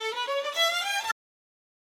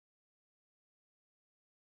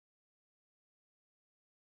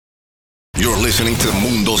listening to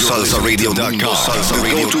MundoSalsaRadio.com, the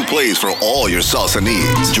go-to place for all your salsa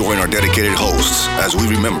needs. Join our dedicated hosts as we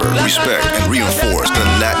remember, respect, and reinforce the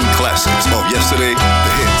Latin classics of yesterday,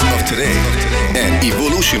 the hits of today, and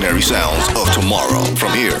evolutionary sounds of tomorrow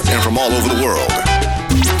from here and from all over the world.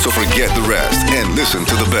 So forget the rest and listen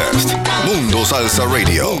to the best. Mundo Salsa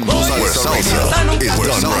Radio, where salsa is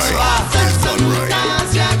done right. Is done right.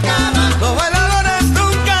 Los bailadores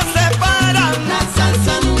nunca se paran. La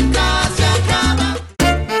salsa nunca se acaba.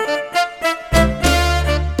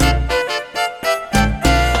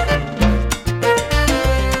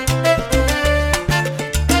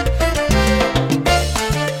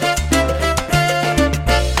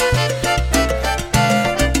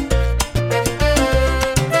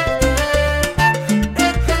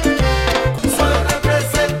 Soy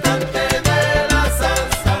representante de la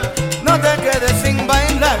salsa. No te quedes sin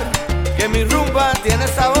bailar, que mi rumba tiene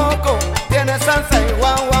saboco, tiene salsa y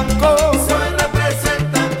guaguancó. Soy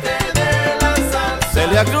representante de la salsa.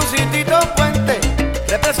 Celia Cruz y Tito Puente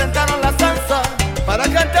representaron la salsa para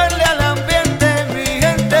cantarle al ambiente, mi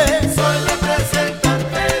gente. Soy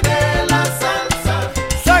representante de la salsa.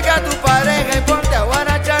 Saca a tu pareja y ponte a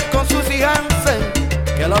guarachar con Susi Hansen,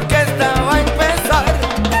 que la orquesta va a empezar.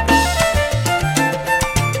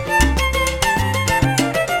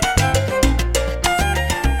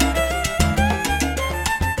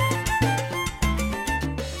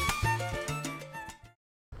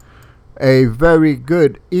 A very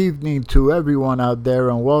good evening to everyone out there,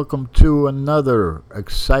 and welcome to another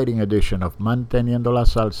exciting edition of Manteniendo la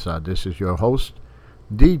Salsa. This is your host,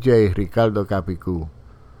 DJ Ricardo Capicu.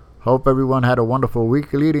 Hope everyone had a wonderful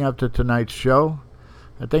week leading up to tonight's show.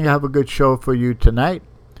 I think I have a good show for you tonight.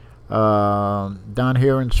 Down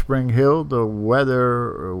here in Spring Hill, the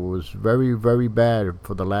weather was very, very bad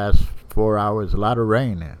for the last 4 hours. A lot of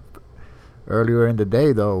rain. Earlier in the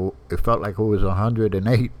day, though, it felt like it was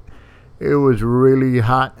 108. It was really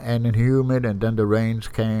hot and humid, and then the rains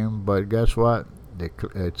came. But guess what?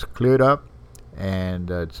 It's cleared up,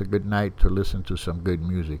 and it's a good night to listen to some good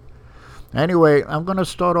music. Anyway, I'm going to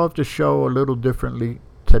start off the show a little differently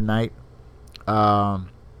tonight. I'm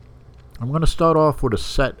going to start off with a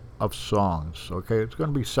set of songs, okay? It's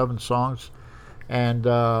going to be 7 songs. And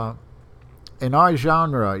in our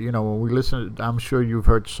genre, you know, when we listen, I'm sure you've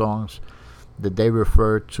heard songs that they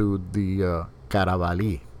refer to the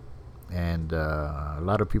Carabali. And a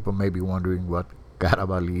lot of people may be wondering what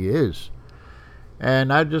Carabali is.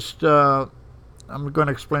 And I'm going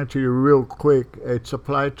to explain to you real quick. It's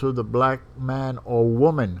applied to the black man or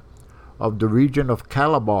woman of the region of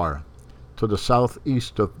Calabar to the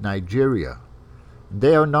southeast of Nigeria.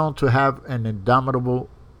 They are known to have an indomitable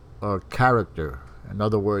character. In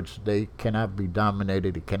other words, they cannot be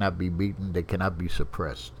dominated, they cannot be beaten, they cannot be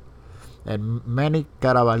suppressed. And many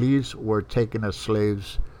Carabalis were taken as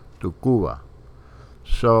slaves to Cuba.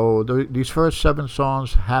 So these first 7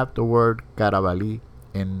 songs have the word Carabali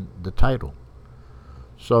in the title.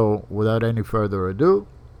 So without any further ado,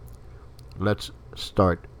 let's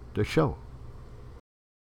start the show.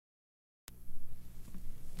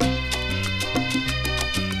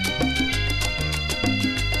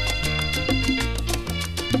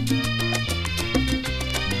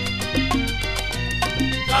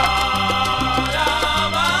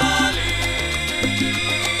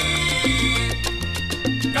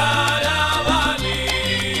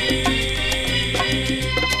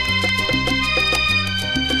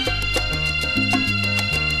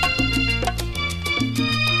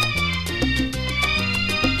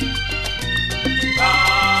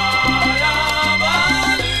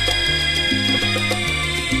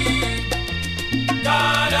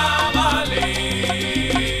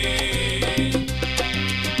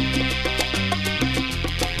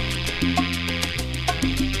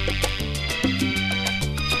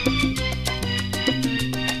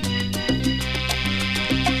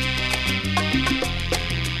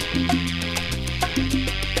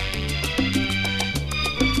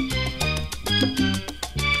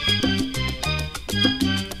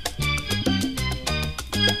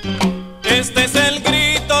 Este es el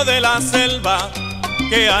grito de la selva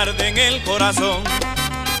que arde en el corazón.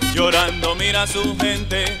 Llorando mira a su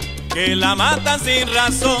gente que la mata sin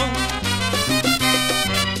razón.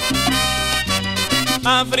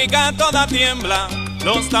 África toda tiembla,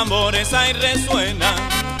 los tambores ahí resuenan,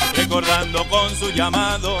 recordando con su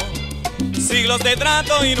llamado siglos de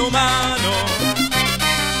trato inhumano.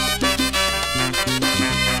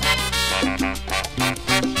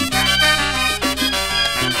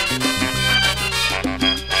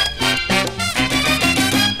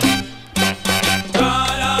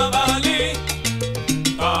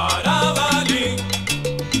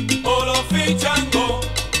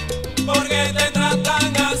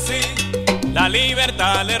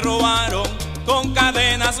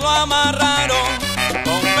 lo amarraron,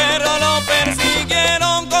 con perro lo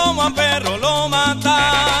persiguieron, como a perro lo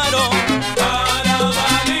mataron.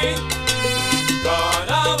 Carabali,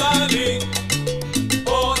 Carabali,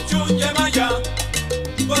 oh Chuyemaya,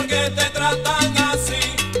 ¿por qué te tratan así?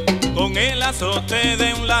 Con el azote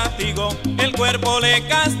de un látigo, el cuerpo le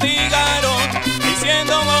castigaron, y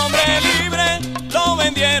siendo un hombre libre, lo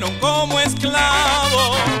vendieron como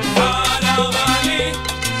esclavo. Carabali,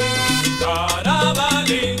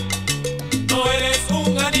 Carabali, no eres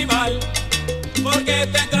un animal, ¿por qué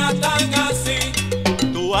te tratan así?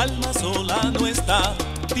 Tu alma sola no está,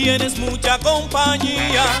 tienes mucha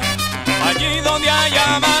compañía. Allí donde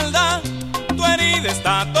haya maldad, tu herida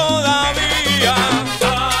está todavía.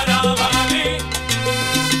 Carabali,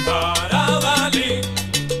 Carabali,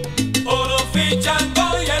 oro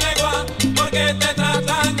fichango y elegua, ¿por qué te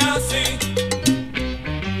tratan así?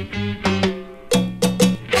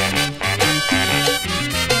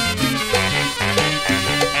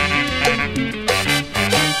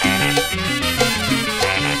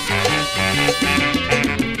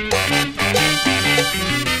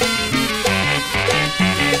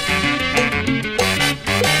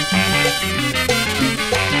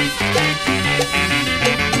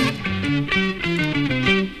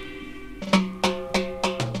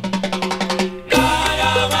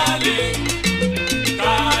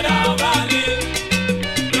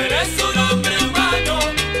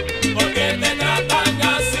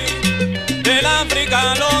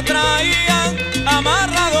 Lo traían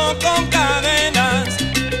amarrado con cadenas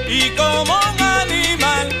y como un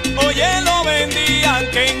animal, oye, lo vendían,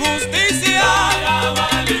 qué injusticia.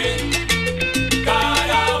 Carabali,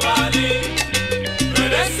 Carabali, no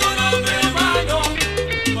eres un hombre humano,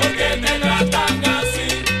 ¿por qué te tratan así?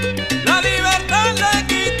 La libertad le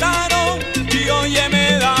quitaron y oye,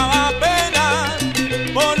 me daba pena,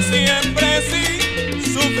 por siempre sí,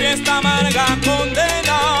 sufrí esta amarga condena.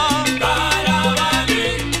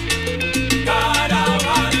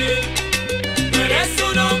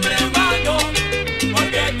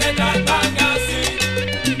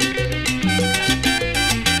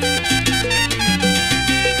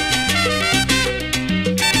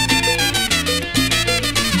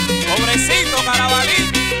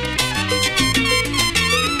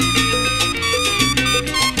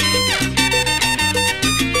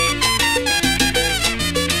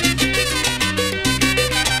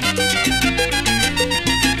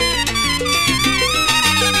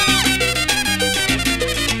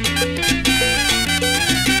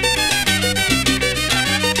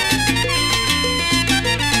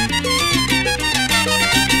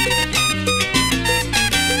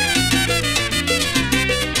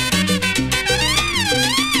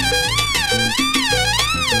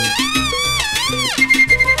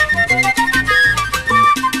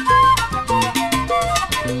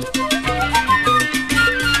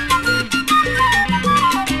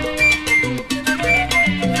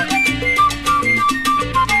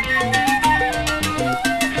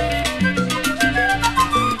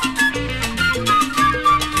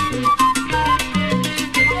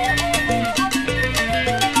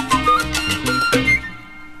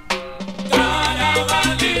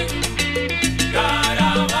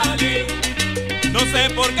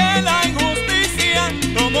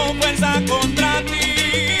 Contra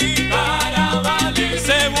ti, Carabali,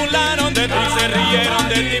 se burlaron de ti, se rieron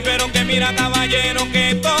de ti, pero que mira, caballero,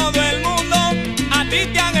 que todo el mundo a ti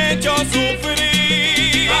te han hecho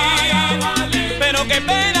sufrir. Carabali, pero qué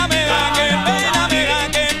pena me da, qué pena me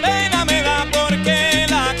da, qué pena me da, porque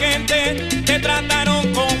la gente te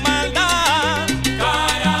trataron con maldad.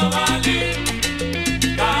 Carabali,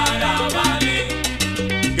 Carabali,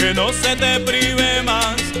 que no se te prive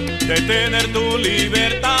más de tener tu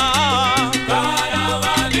libertad.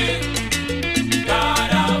 Carabali,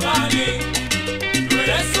 Carabali, tú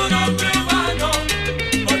eres un hombre humano,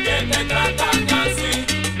 ¿por qué te tratan así?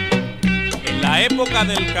 En la época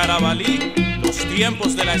del Carabalí, los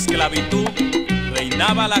tiempos de la esclavitud,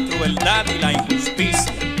 reinaba la crueldad y la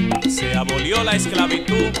injusticia. Se abolió la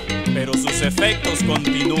esclavitud, pero sus efectos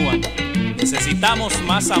continúan. Necesitamos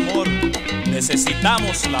más amor,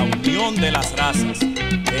 necesitamos la unión de las razas.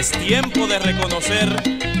 Es tiempo de reconocer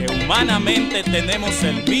que humanamente tenemos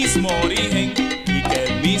el mismo origen y que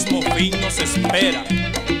el mismo fin nos espera.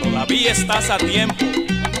 Todavía estás a tiempo.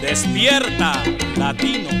 Despierta,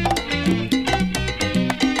 latino.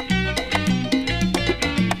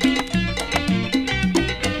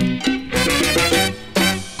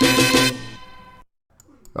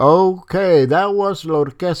 Okay, that was La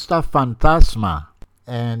Orquesta Fantasma,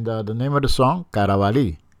 and the name of the song,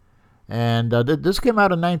 Carabali. And this came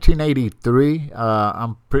out in 1983.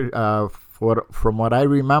 from what I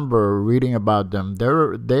remember reading about them,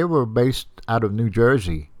 they were based out of New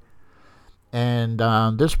Jersey. And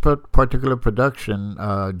on this particular production,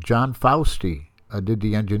 John Fausti did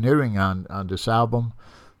the engineering on this album.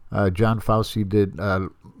 John Fausti did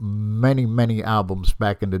many albums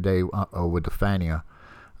back in the day with the Fania,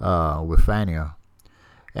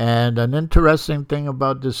 And an interesting thing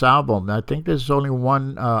about this album, I think there's only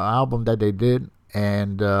one album that they did,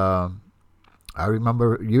 and I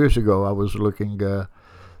remember years ago I was looking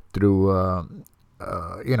through,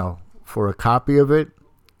 for a copy of it.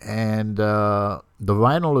 And the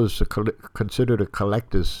vinyl is considered a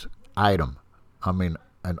collector's item. I mean,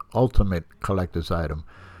 an ultimate collector's item,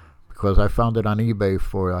 because I found it on eBay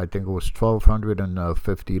for, I think it was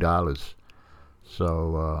 $1,250.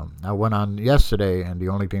 So I went on yesterday, and the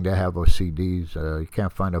only thing they have are CDs. You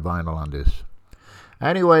can't find a vinyl on this.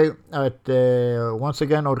 Anyway, once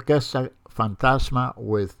again, Orquesta Fantasma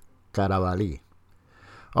with Carabali.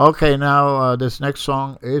 Okay, now this next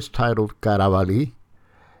song is titled Carabali.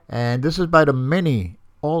 And this is by the Mini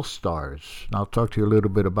All-Stars. And I'll talk to you a little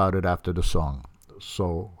bit about it after the song.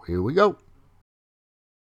 So, here we go.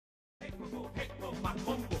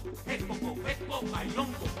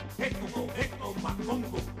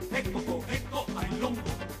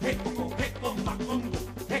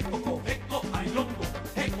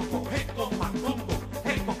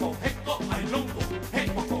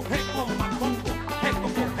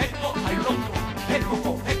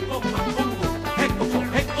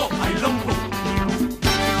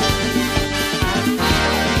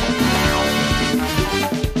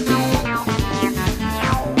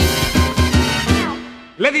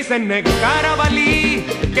 Le dicen negro Carabalí,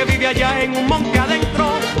 que vive allá en un monte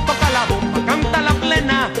adentro. Toca la bomba, canta la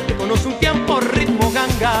plena, conoce un tiempo ritmo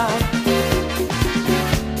ganga.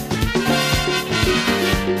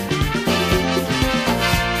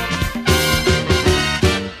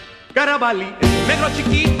 Carabali es un negro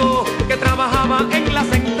chiquito que trabajaba en la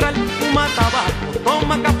central. Fuma tabaco,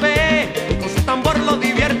 toma café, con su tambor lo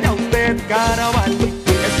divierte a usted. Carabali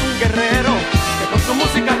es un guerrero que con su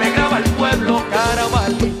música alegraba al pueblo.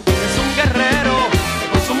 Carabali es un guerrero que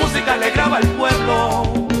con su música alegraba al pueblo.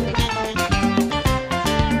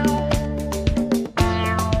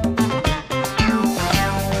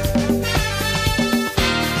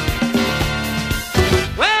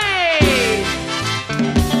 ¡Wey!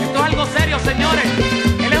 Esto es algo serio, señores.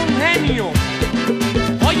 Él es un genio.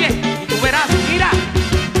 Oye, y tú verás, mira.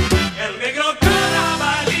 El negro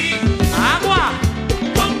Carabalí, Agua.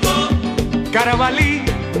 Congo. Carabalí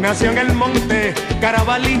nació en el monte.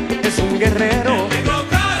 Carabalí es un guerrero. El negro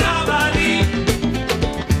Carabalí,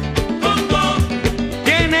 Congo.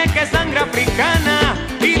 Tiene que sangre africana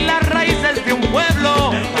y las raíces de un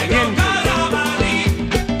pueblo. El negro Carabalí,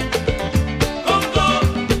 Congo.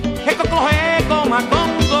 Eco coge con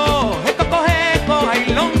Congo, eco coge con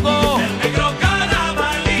Ailongo. El negro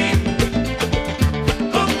Carabalí,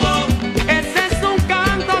 Congo. Ese es un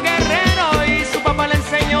canto guerrero y su papá le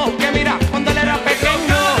enseñó que mira, cuando él era pequeño,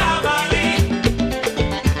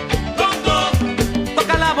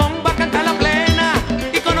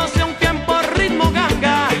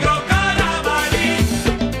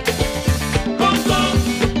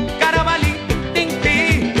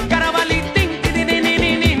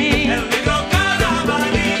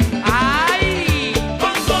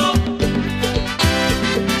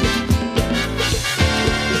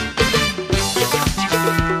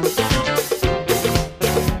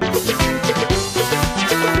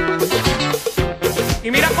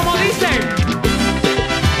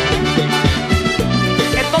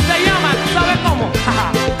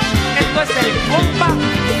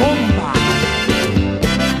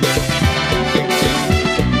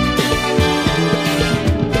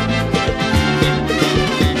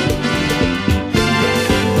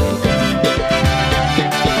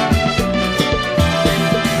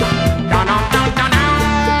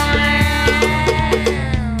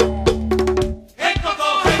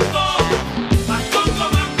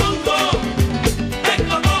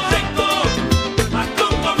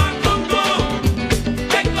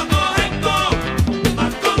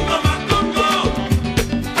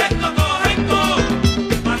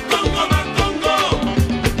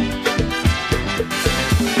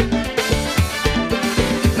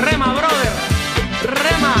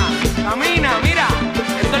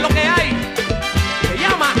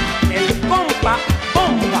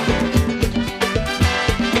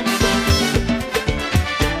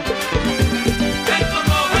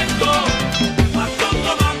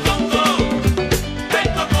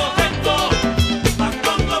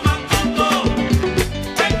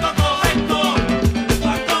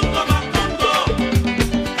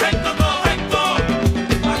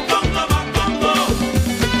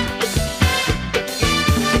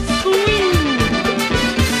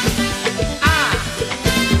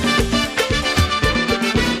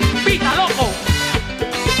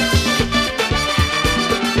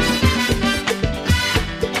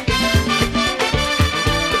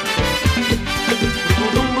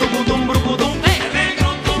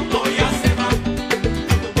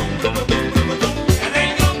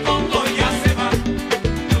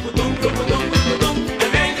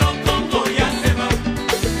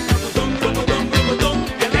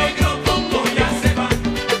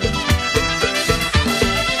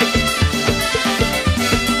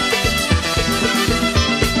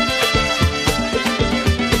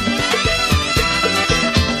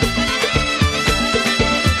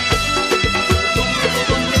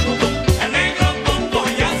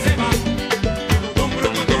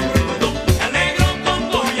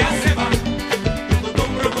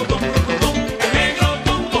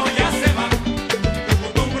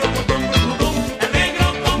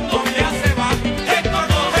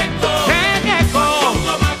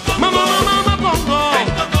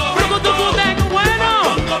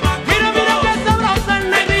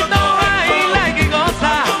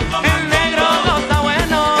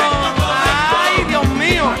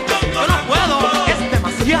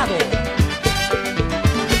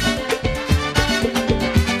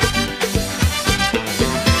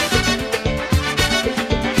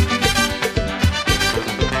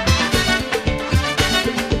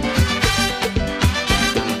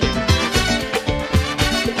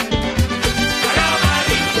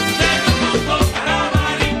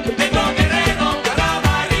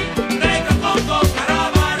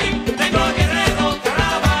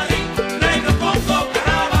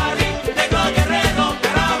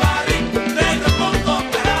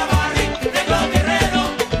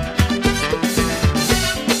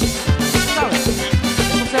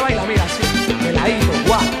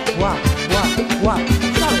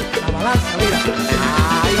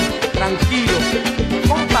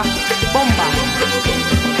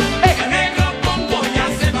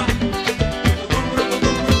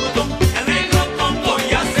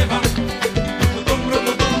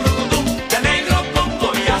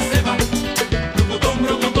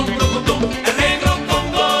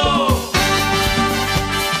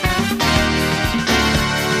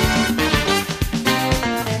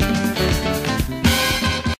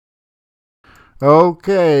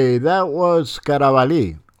 Okay, that was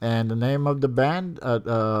Carabali. And the name of the band,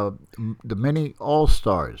 the Mini All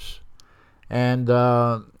Stars. And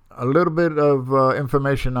a little bit of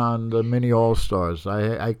information on the Mini All Stars.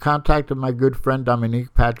 I contacted my good friend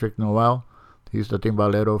Dominique Patrick Noel. He's the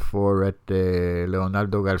timbalero for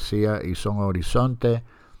Leonardo Garcia y Son Horizonte.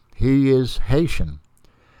 He is Haitian.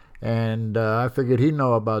 And I figured he'd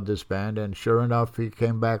know about this band. And sure enough, he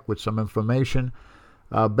came back with some information.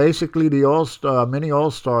 Basically, the Mini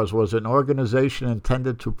All Stars was an organization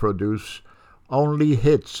intended to produce only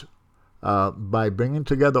hits by bringing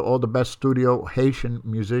together all the best studio Haitian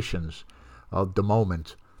musicians of the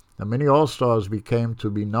moment. The Mini All Stars became to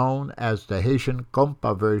be known as the Haitian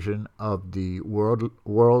compa version of the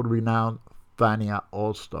world-renowned Fania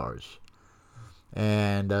All Stars.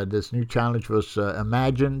 And this new challenge was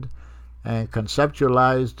imagined and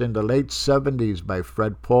conceptualized in the late 70s by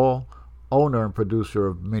Fred Paul, owner and producer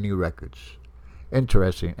of Mini Records.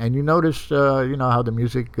 Interesting. And you notice, how the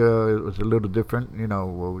music was a little different,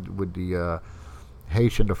 with the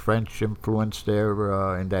Haitian, the French influence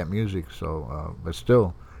there in that music. So, but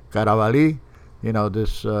still, Carabali,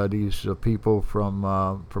 these people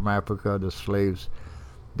from Africa, the slaves,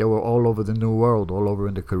 they were all over the New World, all over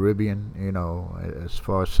in the Caribbean, as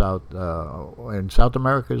far as in South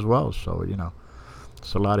America as well. So,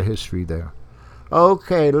 it's a lot of history there.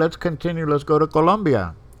 Okay, let's continue. Let's go to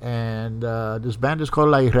Colombia. And this band is called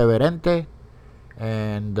La Irreverente.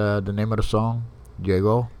 And the name of the song,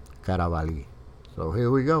 Llegó Carabali. So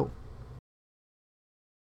here we go.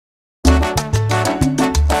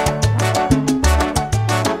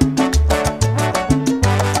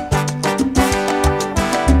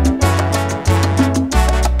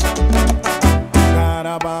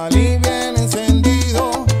 Carabali bien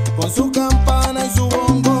encendido, con su campana y su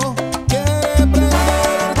bongo, quiere prender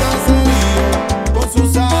el caserío, con su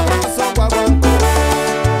sabroso guaguancó.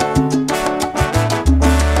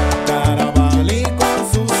 Carabali con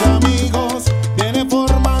sus amigos, viene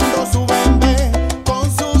formando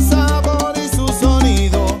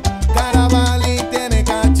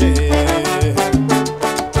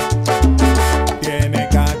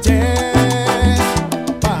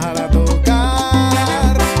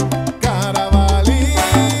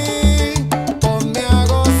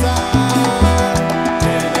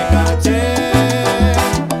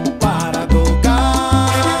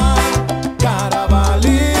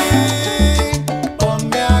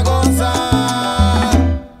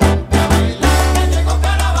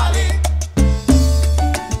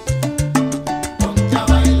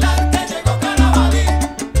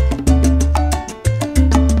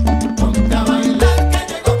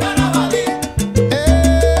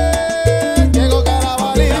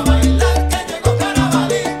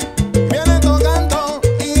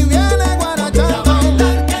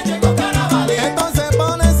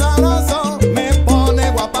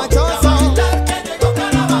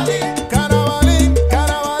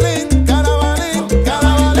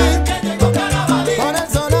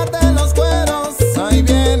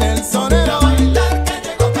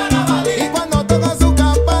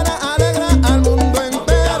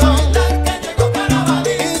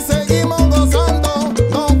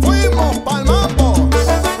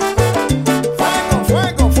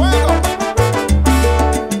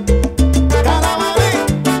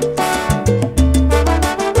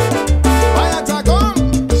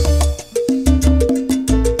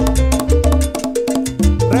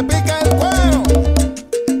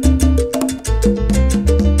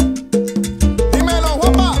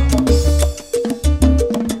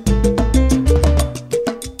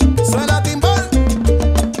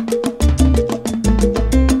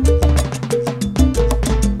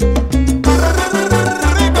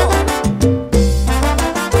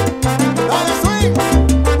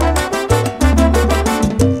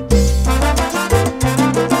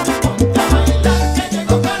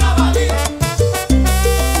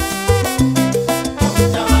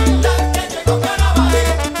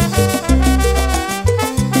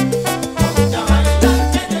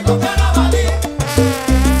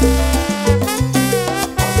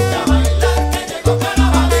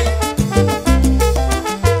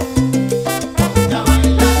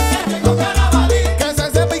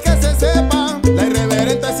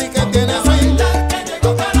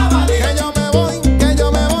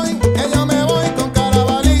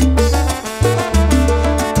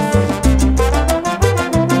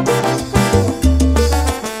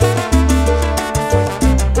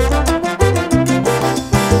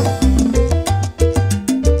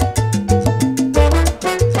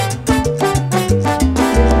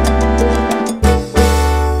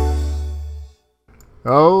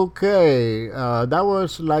Okay, that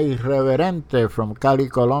was La Irreverente from Cali,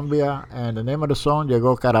 Colombia, and the name of the song,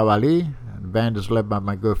 Llegó Carabali. The band is led by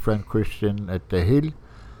my good friend Christian Tejil,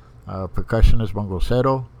 percussionist,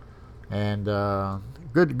 bongocero, and that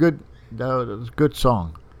was a good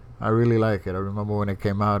song. I really like it. I remember when it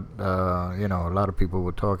came out, a lot of people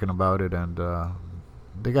were talking about it, and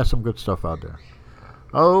they got some good stuff out there.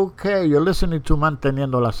 Okay, you're listening to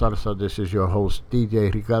Manteniendo la Salsa. This is your host,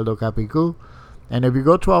 DJ Ricardo Capicu. And if you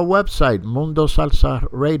go to our website,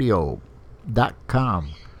 mundosalsaradio.com,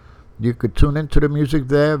 you could tune into the music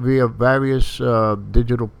there via various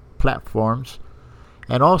digital platforms.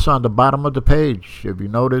 And also on the bottom of the page, if you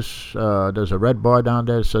notice, there's a red bar down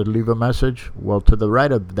there that says leave a message. Well, to the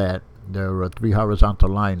right of that, there are 3 horizontal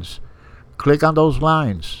lines. Click on those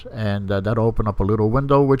lines, and that'll open up a little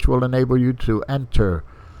window which will enable you to enter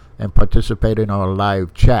and participate in our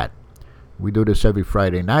live chat. We do this every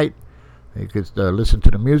Friday night. You can listen to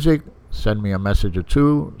the music, send me a message or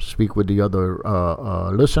two, speak with the other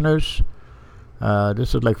listeners.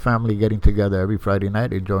 This is like family getting together every Friday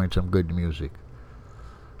night, enjoying some good music.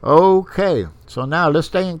 Okay, so now let's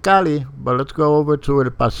stay in Cali, but let's go over to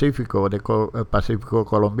El Pacífico, El Pacífico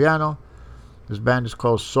Colombiano. This band is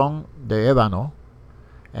called Son de Ébano,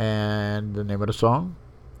 and the name of the song,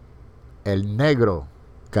 El Negro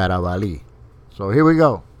Carabali. So here we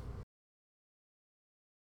go.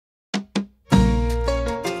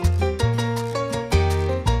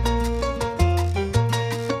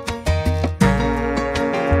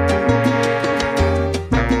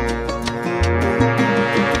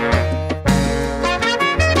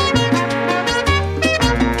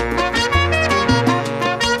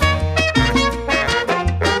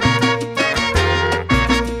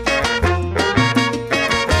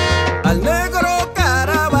 Al negro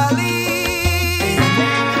Carabalí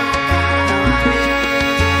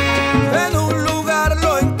en un lugar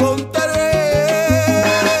lo encontré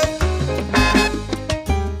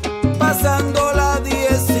pasando la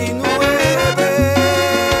 19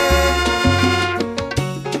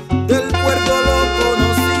 del puerto lo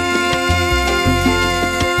conocí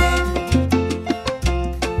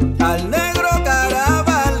al negro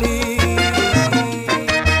Carabalí.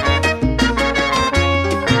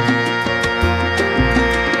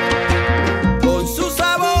 Con su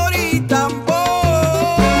sabor y tambor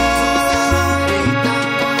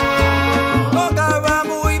tocaba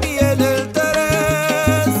muy bien el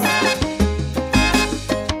tres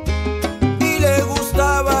y le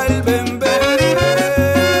gustaba el bembé.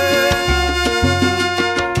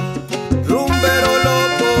 Rumbero lo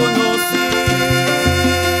conocí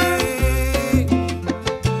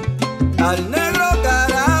al negro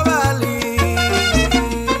Carabalí.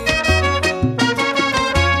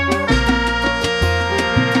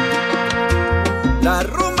 La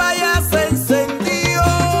rumba ya se encendió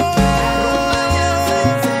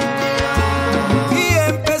y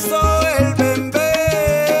empezó el bembé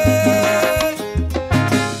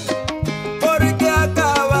porque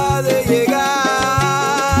acaba de llegar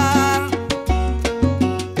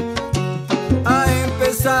a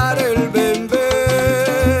empezar el bembé.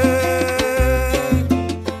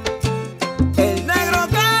 El negro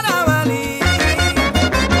Carabalí.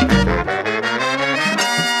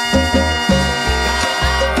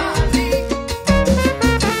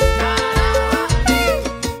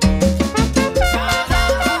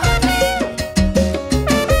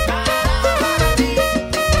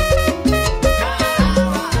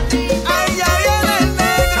 Ahí ya viene el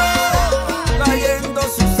negro trayendo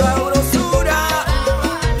su sabrosura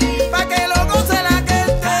pa' que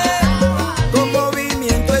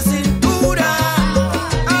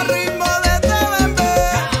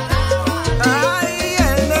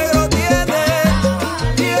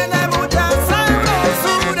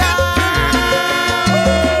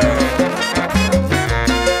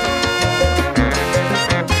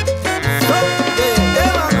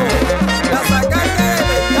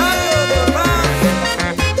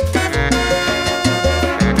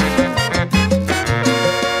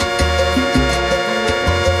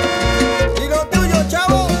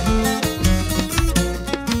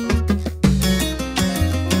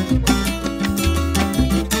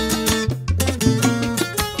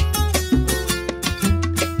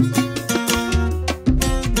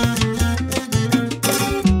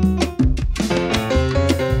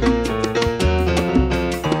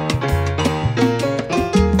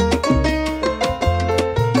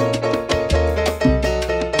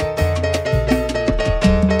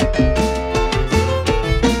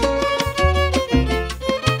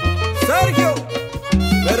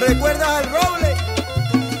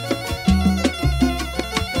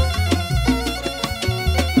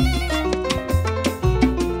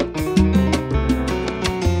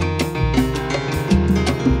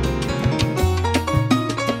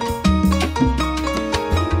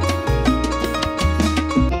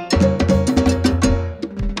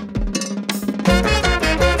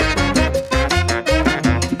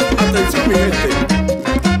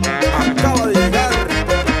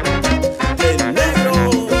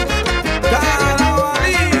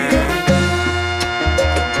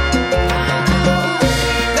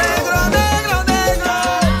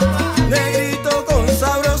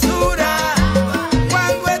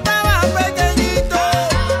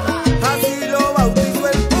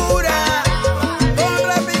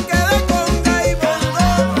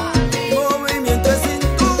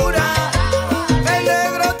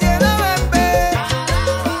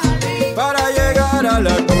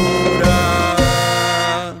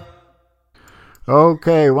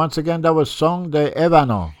Okay, once again, that was Son de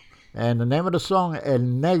Ébano. And the name of the song, El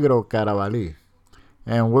Negro Carabali.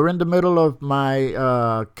 And we're in the middle of my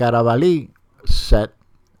Carabali set.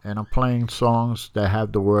 And I'm playing songs that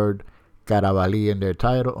have the word Carabali in their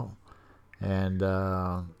title. And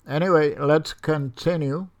anyway, let's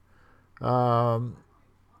continue.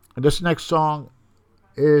 This next song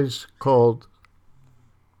is called,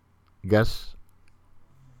 guess,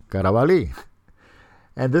 Carabali.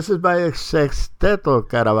 And this is by Sexteto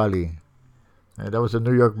Carabali. And that was a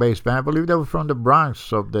New York-based band. I believe they were from the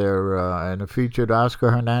Bronx up there. And it featured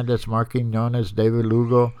Oscar Hernandez, Mark Quinones, David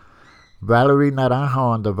Lugo, Valerie Naranjo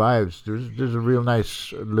on the vibes. There's a real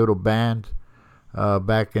nice little band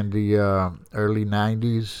back in the early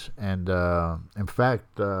 90s. And in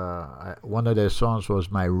fact, one of their songs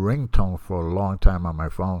was my ringtone for a long time on my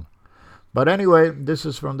phone. But anyway, this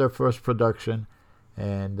is from their first production.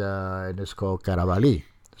 And it's called Carabali.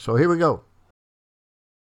 So here we go.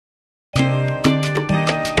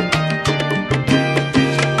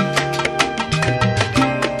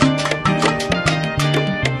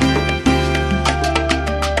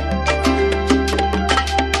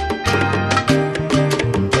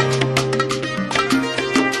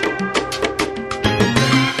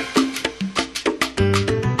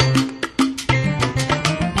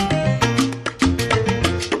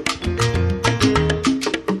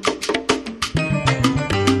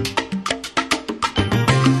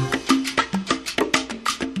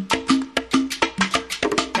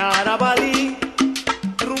 Carabali,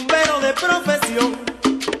 rumbero de profesión,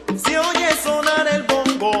 se oye sonar el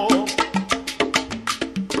bongo.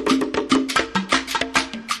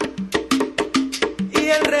 Y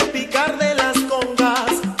el repicar de las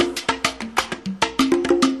congas.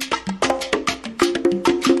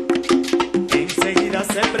 Enseguida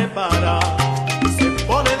se prepara, se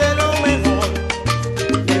pone de lo mejor.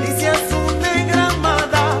 Le dice a su negra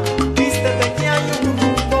amada, vístete que hay un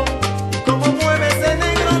rumbo. Y como mueve ese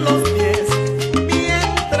negro los pies,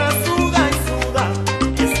 mientras suda y suda.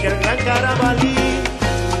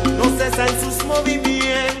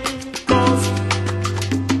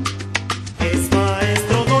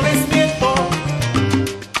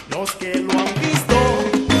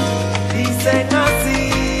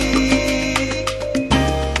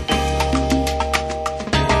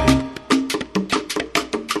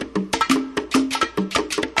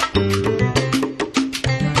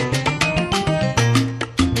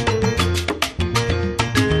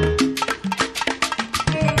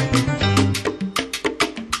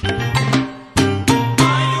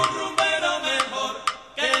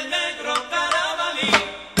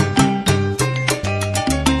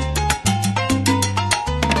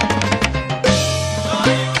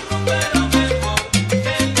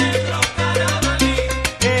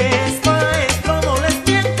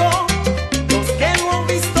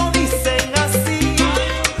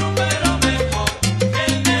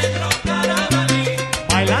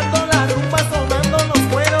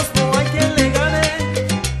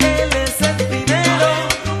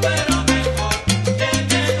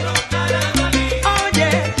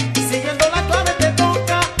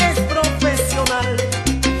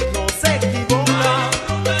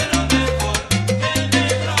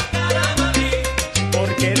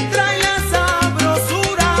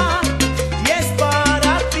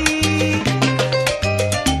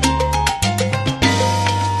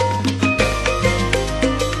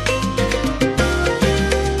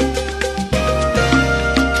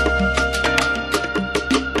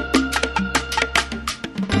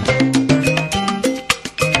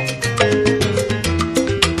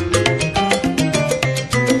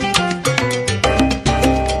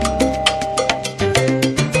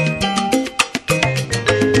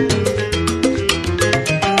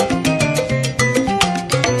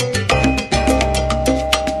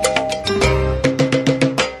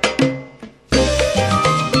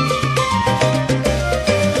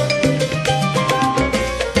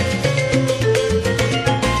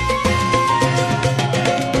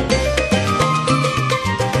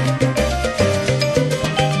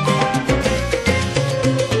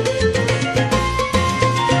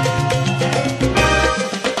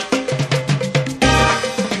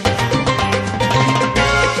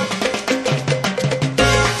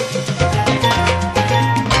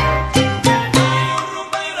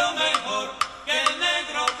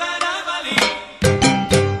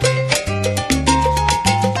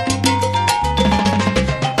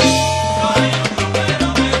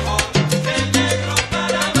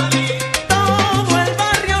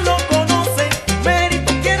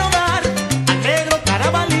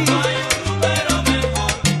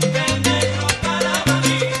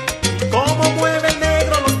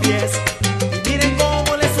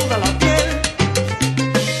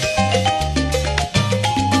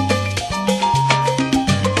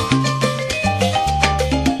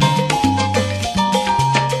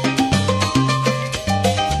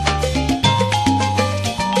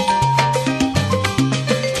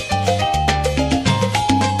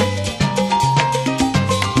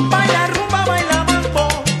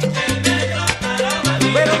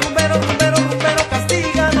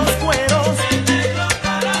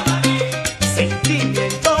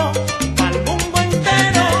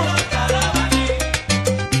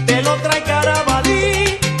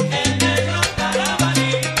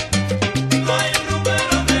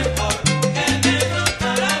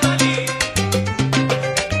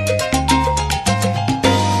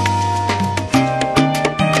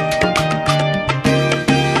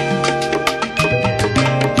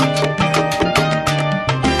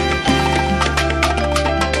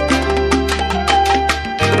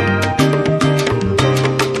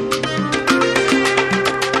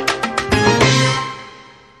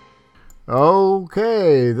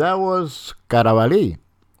 Carabali.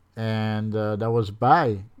 And that was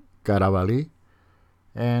by Carabali.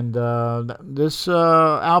 And this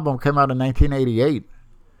album came out in 1988.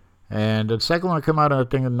 And the second one came out, I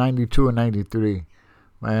think, in 92 and 93.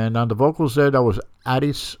 And on the vocals there, that was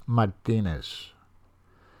Aris Martinez.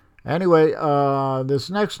 Anyway, this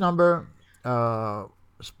next number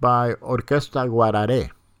is by Orquesta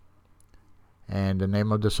Guararé. And the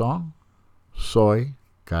name of the song, Soy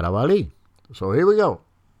Carabali. So here we go.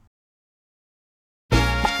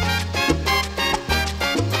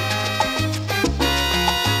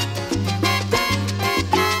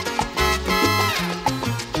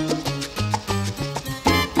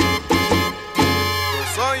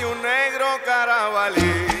 Soy un negro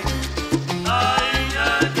Carabalí.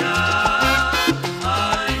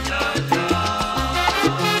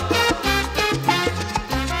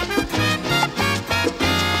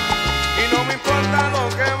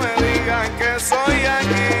 Soy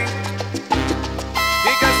aquí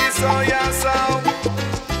y que si soy asado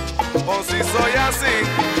o si soy así,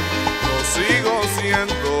 yo sigo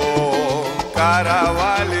siendo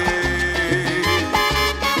Carabali.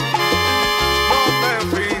 No te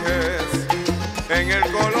fijes en el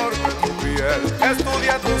color de tu piel,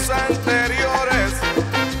 estudia tus anteriores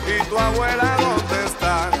y tu abuela dónde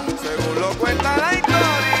está. Según lo cuenta la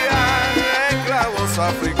historia, esclavos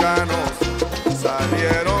africanos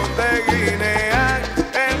salieron de Guinea,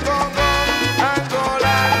 el Congo,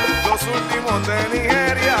 Angola, los últimos de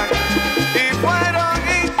Nigeria y fueron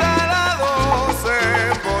instalados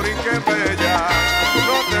en Borinquepeya.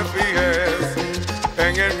 No te fijes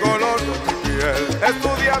en el color de mi piel,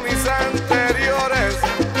 estudia mis anteriores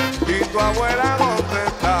y tu abuela dónde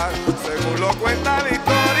está. Según lo cuenta la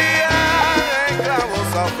historia, esclavos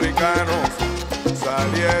africanos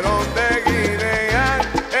salieron de Guinea,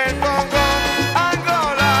 el Congo,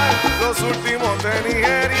 los últimos de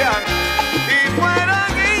Nigeria y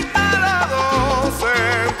fueron instalados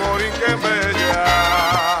en Borinquepeya.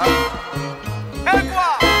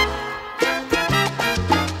 ¡Ecua!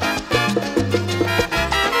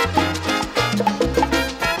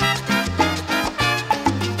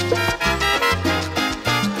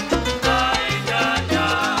 Ay, ya, ya,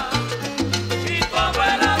 ¿y tu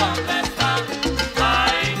abuela dónde está?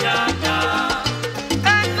 Ay, ya, ya.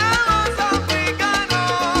 Esclavos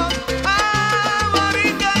africanos a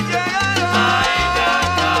Borinque llegaron. Ay, ya,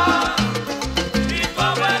 ya, ¿y tu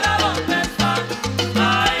abuela dónde está?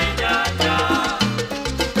 Ay, ya, ya.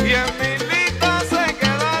 Y en mil listas se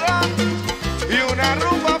quedaron y una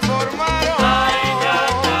rumba formaron. Ay, ya,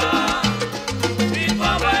 ya, ¿y tu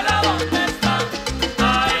abuela dónde está?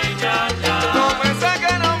 Ay, ya, ya. No me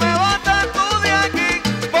saques, no me botes tú de aquí,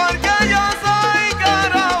 porque yo soy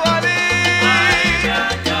Carabalí. Ay, ya,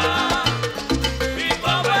 ya, ¿y tu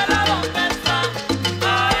abuela dónde está?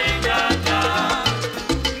 Ay, ya, ya.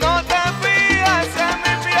 No te fíes en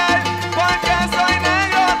mi piel, porque soy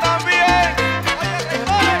negro también. Oye,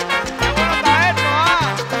 señores, qué bueno está esto, ¿ah?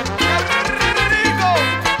 ¡Qué rico!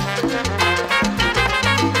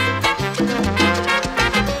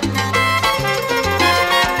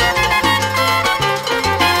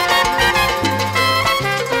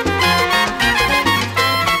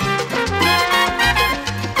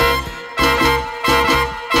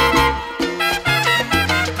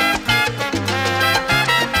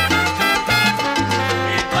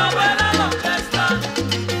 ¿Y tu abuela dónde está?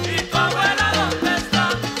 ¿Y tu abuela dónde está?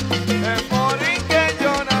 En Borinque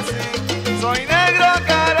yo nací, soy negro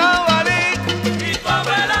Carabalí. ¿Y tu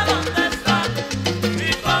abuela dónde está?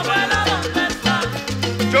 ¿Y tu abuela dónde está?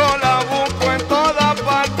 Yo la busco en todas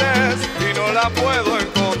partes y no la puedo ¿Y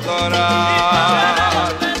tu abuela encontrar.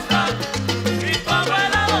 dónde está? ¿Y tu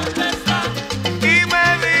abuela dónde está? Y me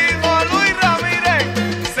dijo Luis Ramírez,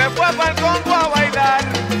 se fue para el Congo a bailar.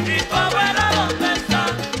 ¿Y tu abuela dónde está?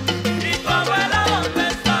 ¿Y tu abuela dónde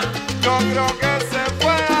está? Yo creo que se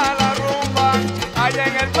fue a la rumba allá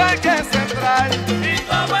en el Parque Central. ¿Y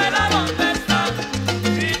tu abuela dónde está?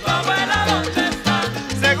 ¿Y tu abuela dónde está?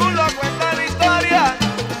 Según lo cuenta la historia,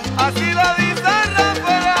 así lo dice el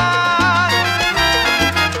refrán.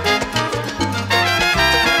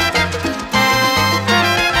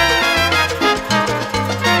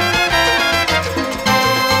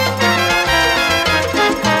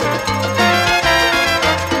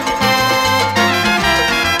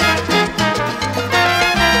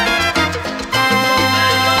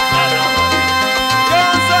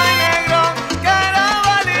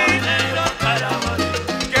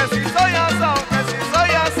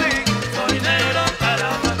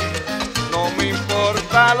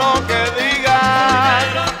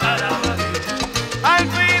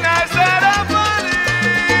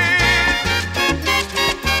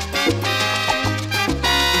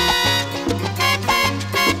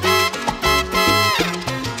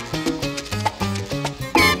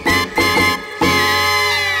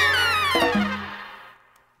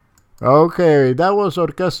 Okay, that was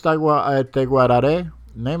Orquesta Guararé.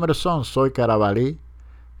 Name of the song, Soy Carabali.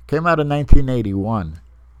 Came out in 1981.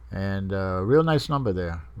 And real nice number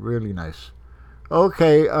there. Really nice.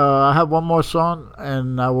 Okay, I have one more song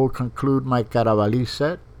and I will conclude my Carabali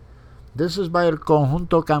set. This is by El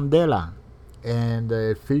Conjunto Candela. And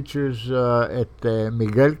it features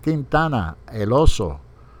Miguel Quintana, El Oso,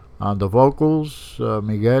 on the vocals.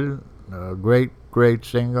 Miguel, great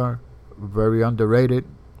singer, very underrated.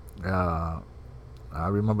 Uh, I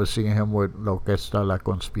remember seeing him with La Orquesta La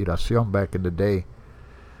Conspiración back in the day.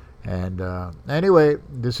 And anyway,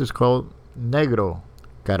 this is called Negro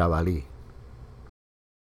Carabali.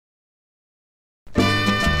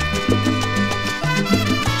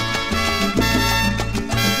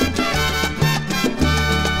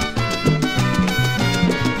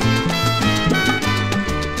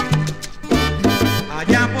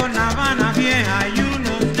 Allá por La Habana Vieja hay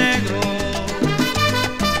unos negros,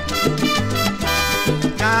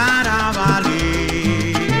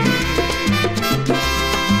 Carabali,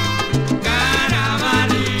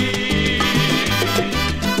 Carabali.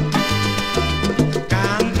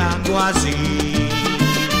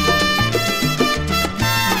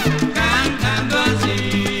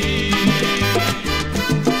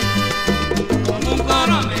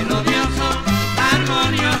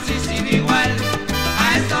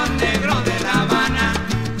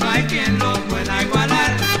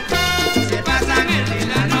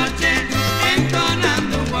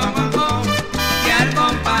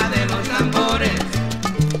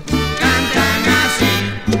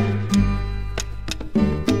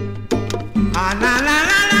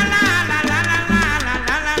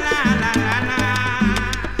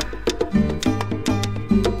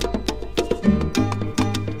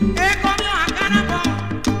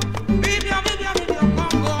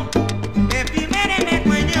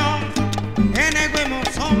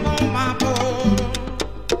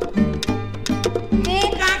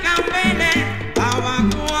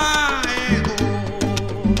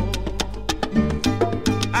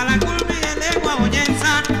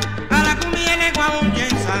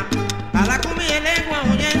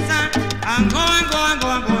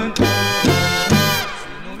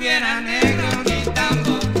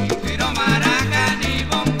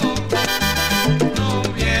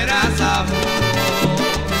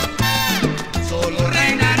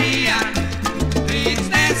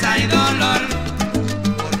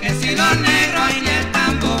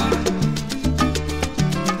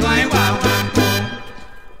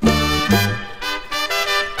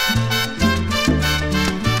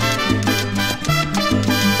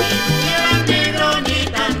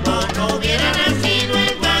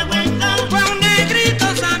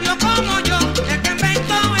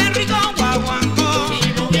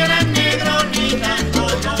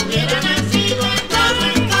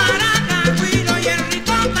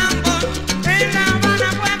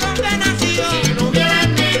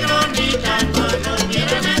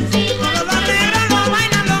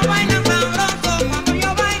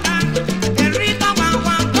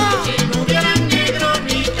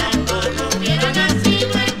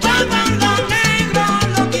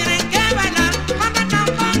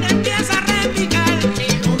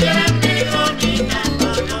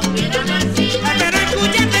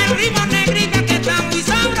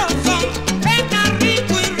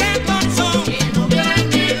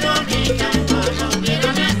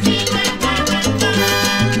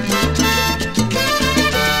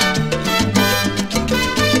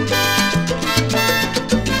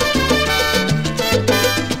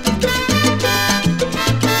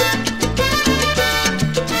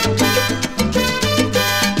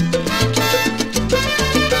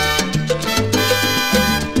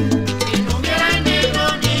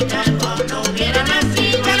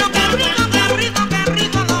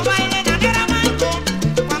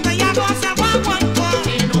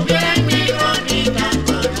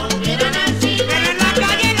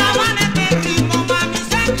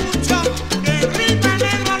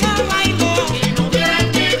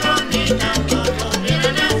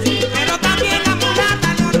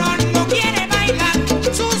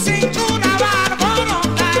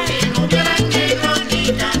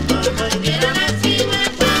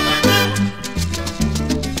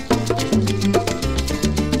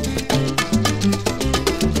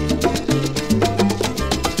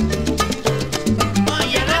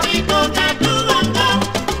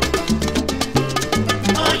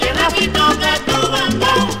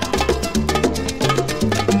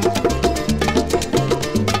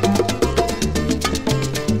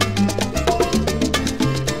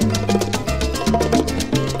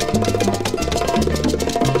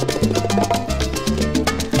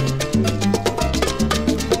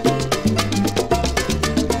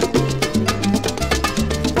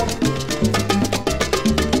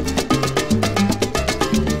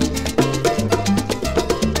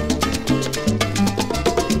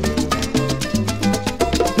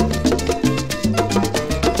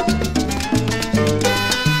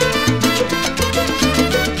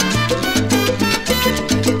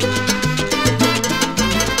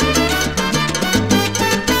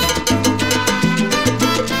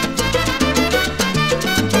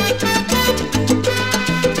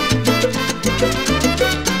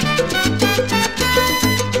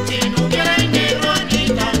 Si no hubiera el negro ni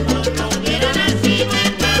tampoco no hubiera nacido el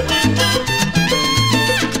guaguancó.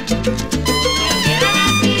 No hubiera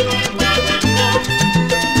nacido el guaguancó.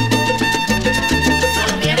 No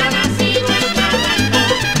hubiera nacido el guaguancó.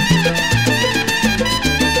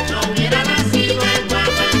 No hubiera nacido el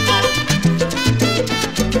guaguancó.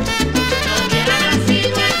 No hubiera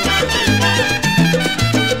nacido el guaguancó.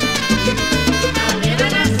 No hubiera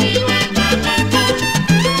nacido el guaguancó.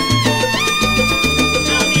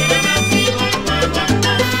 No hubiera nacido el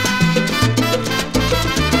guaguancó.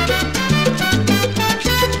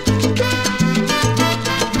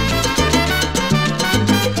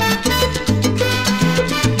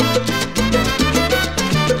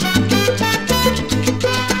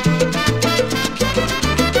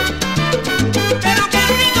 Pero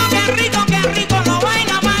qué rico lo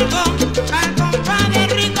baila Marco, al compadre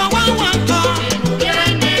rico guaguancó. Si no hubiera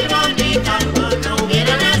el negro ni tampoco no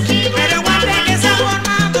hubiera nacido Pero el guarde que se ha guaguancó.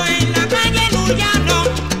 formado en la calle Luyano,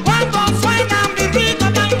 cuando suena mi rico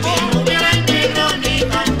Si tambor. no hubiera el negro ni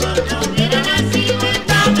tampoco no hubiera nacido el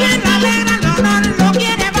La tierra guaguancó. alegra el honor lo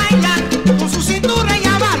quiere bailar, con su cintura y a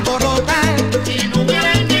alborotar. Si no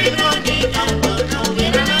hubiera el negro ni tampoco no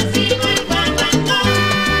hubiera nacido el guaguancó.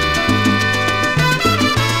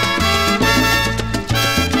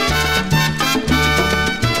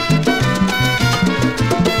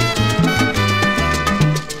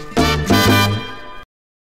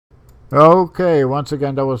 Okay, once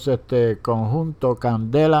again, that was Conjunto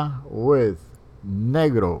Candela with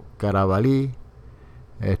Negro Carabali,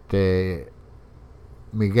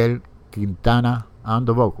 Miguel Quintana on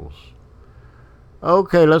the vocals.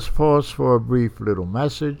 Okay, let's pause for a brief little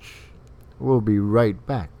message. We'll be right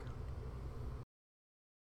back.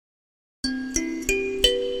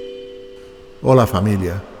 Hola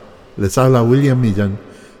familia, les habla William Millan,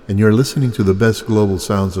 and you're listening to the best global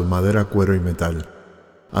sounds of madera, cuero y metal,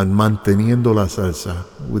 on Manteniendo la Salsa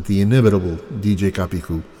with the inimitable DJ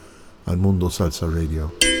Capicu on Mundo Salsa Radio.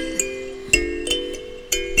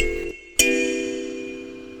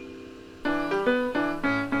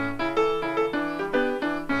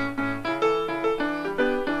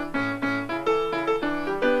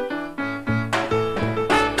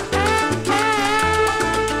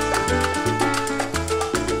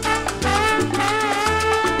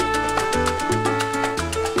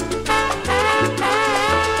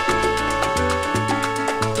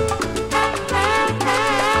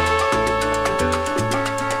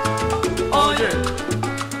 Oye,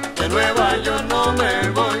 de Nueva York no me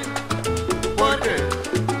voy, porque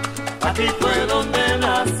aquí fue donde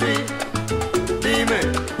nací. Dime,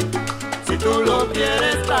 si tú lo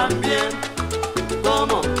quieres también,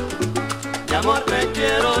 como mi amor te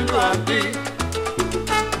quiero yo a ti.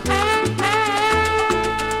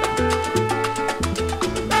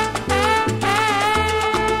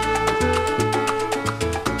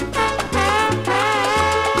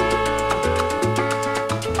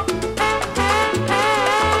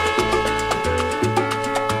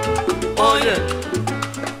 Oye,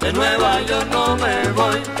 de Nueva York no me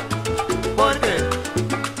voy, porque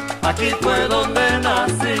aquí fue donde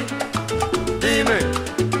nací. Dime,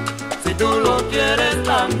 si tú lo quieres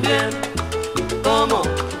también, como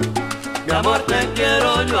mi amor te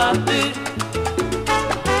quiero yo a ti.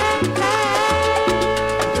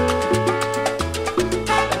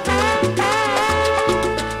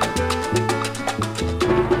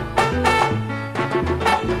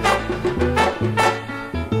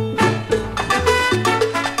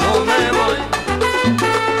 No me voy,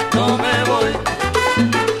 no me voy,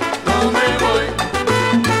 no me voy,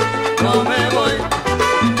 no me voy,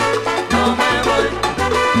 no me voy,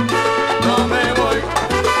 no me voy,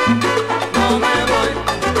 no me voy,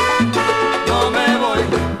 no me voy.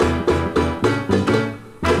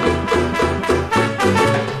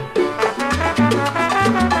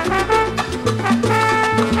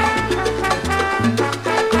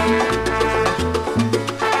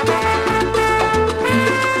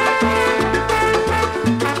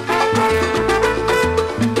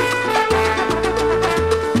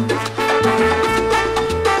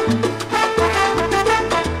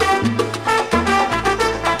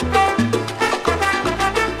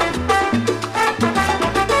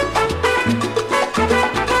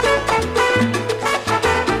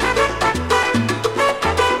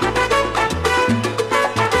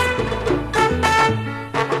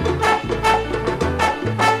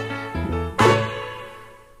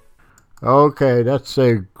 Okay, that's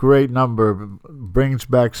a great number. Brings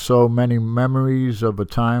back so many memories of a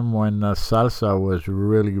time when salsa was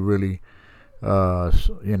really,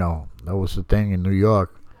 that was the thing in New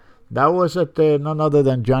York. That was none other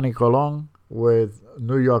than Johnny Colon with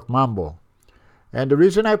New York Mambo. And the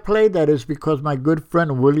reason I played that is because my good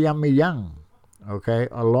friend William Millán, okay,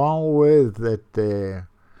 along with that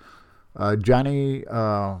Johnny,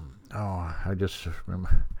 I just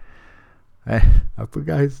remember, I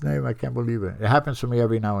forgot his name. I can't believe it. It happens to me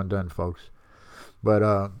every now and then, folks.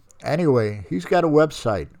 But anyway, he's got a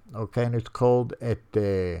website, okay, and it's called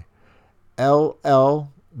LL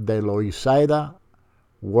de Loisaida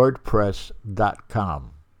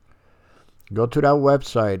WordPress.com. Go to that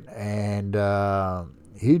website, and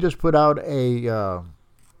he just put out a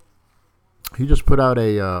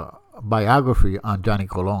biography on Johnny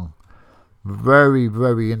Colon. Very,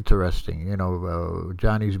 very interesting. You know,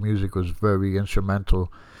 Johnny's music was very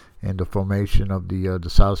instrumental in the formation of the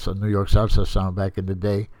salsa, New York salsa sound back in the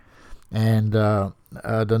day. And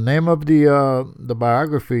the name of the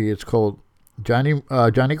biography is called Johnny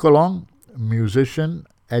Colon, Musician,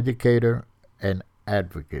 Educator, and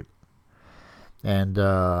Advocate. And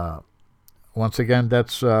once again,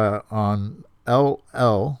 that's on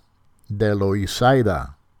LL de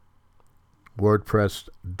Loisaida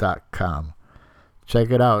WordPress.com.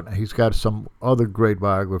 Check it out. He's got some other great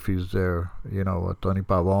biographies there. You know, Tony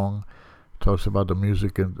Pavon talks about the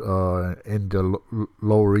music in the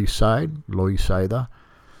Lower East Side, Loisaida.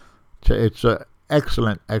 It's an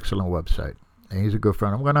excellent website. And he's a good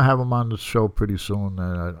friend. I'm going to have him on the show pretty soon.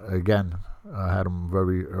 Again, I had him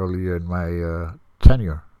very early in my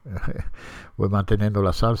tenure with Manteniendo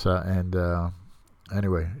la Salsa. And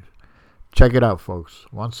anyway, check it out, folks.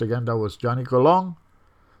 Once again, that was Johnny Colon,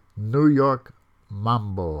 New York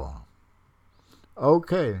Mambo.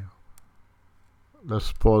 Okay.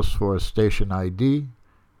 Let's pause for a station ID.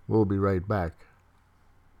 We'll be right back.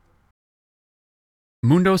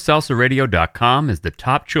 MundoSalsaRadio.com is the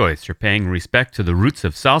top choice for paying respect to the roots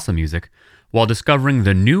of salsa music while discovering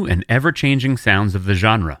the new and ever-changing sounds of the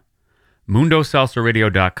genre.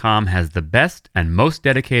 MundoSalsaRadio.com has the best and most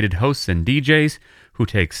dedicated hosts and DJs who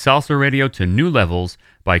take salsa radio to new levels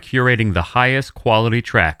by curating the highest quality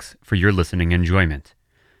tracks for your listening enjoyment.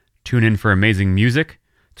 Tune in for amazing music,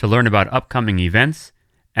 to learn about upcoming events,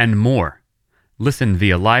 and more. Listen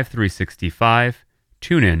via Live 365,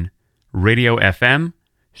 TuneIn, Radio FM,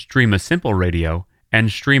 Stream a Simple Radio, and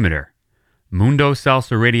Streamiter.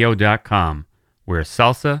 MundoSalsaRadio.com, where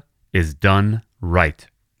salsa is done right.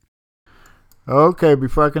 Okay,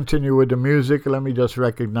 before I continue with the music, let me just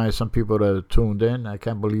recognize some people that are tuned in. I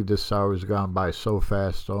can't believe this hour has gone by so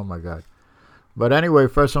fast. Oh, my God. But anyway,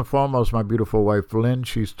 first and foremost, my beautiful wife, Lynn,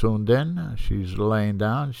 she's tuned in. She's laying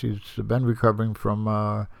down. She's been recovering from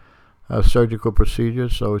a surgical procedure,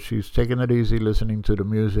 so she's taking it easy listening to the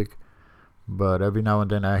music. But every now and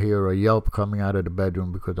then I hear a yelp coming out of the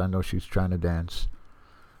bedroom because I know she's trying to dance.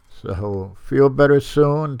 So feel better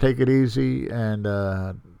soon. Take it easy, and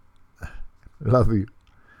love you.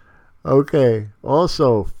 Okay.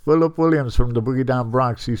 Also, Philip Williams from the Boogie Down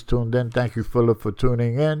Bronx, he's tuned in. Thank you, Philip, for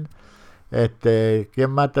tuning in.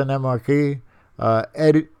 ¿Quién más tenemos aquí?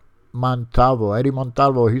 Eddie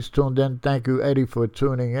Montalvo, he's tuned in. Thank you, Eddie, for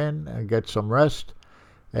tuning in. And get some rest.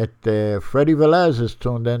 Freddie Velez is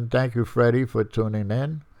tuned in. Thank you, Freddie, for tuning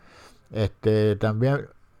in. También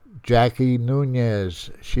Jackie Nunez,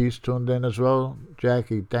 she's tuned in as well.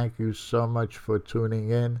 Jackie, thank you so much for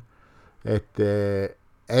tuning in.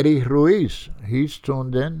 Eddie Ruiz, he's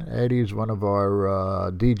tuned in. Eddie is one of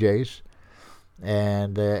our DJs.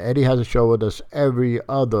 And Eddie has a show with us every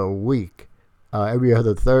other week, every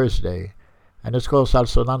other Thursday. And it's called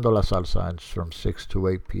Salsonando la Salsa. And it's from 6 to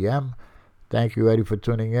 8 p.m. Thank you, Eddie, for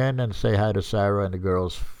tuning in. And say hi to Sarah and the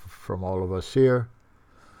girls from all of us here.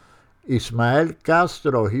 Ismael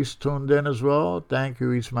Castro, he's tuned in as well. Thank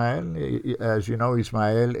you, Ismael. As you know,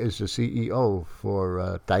 Ismael is the CEO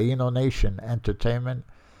for Taino Nation Entertainment.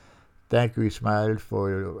 Thank you, Ismael,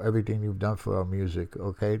 for everything you've done for our music,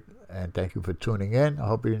 okay? And thank you for tuning in. I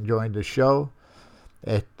hope you're enjoying the show.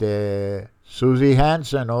 Susie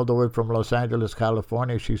Hansen, all the way from Los Angeles,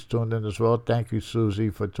 California, she's tuned in as well. Thank you, Susie,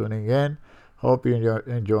 for tuning in. Hope you're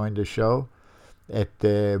enjoying the show.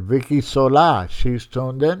 Vicky Sola, she's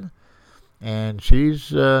tuned in. And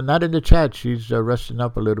she's not in the chat. She's resting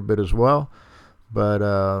up a little bit as well. But,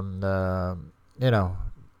 you know,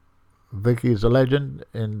 Vicky is a legend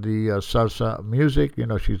in the salsa music. You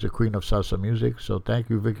know, she's the queen of salsa music. So thank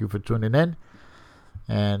you, Vicky, for tuning in.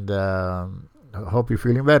 And I hope you're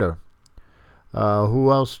feeling better.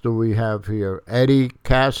 Who else do we have here? Eddie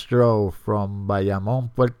Castro from Bayamón,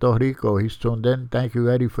 Puerto Rico. He's tuned in. Thank you,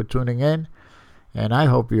 Eddie, for tuning in. And I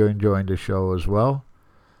hope you're enjoying the show as well.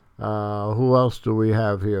 Who else do we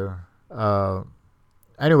have here?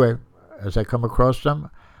 Anyway, as I come across them,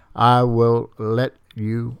 I will let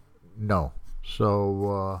you know.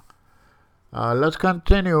 So let's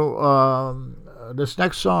continue. This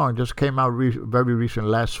next song just came out very recent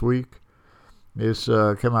last week. This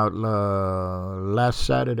came out last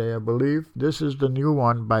Saturday, I believe. This is the new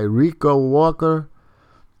one by Rico Walker.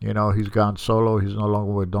 You know, he's gone solo. He's no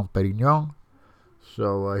longer with Don Perignon.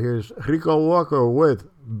 So here's Rico Walker with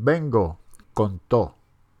Vengo con To.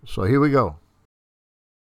 So here we go.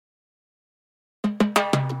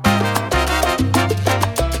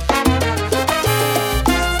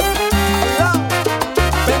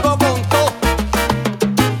 Vengo con todo,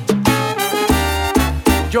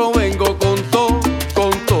 yo vengo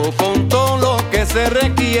con todo lo que se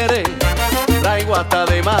requiere. Traigo hasta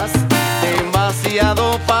de más,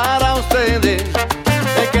 demasiado para ustedes.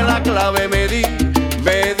 Es que la clave me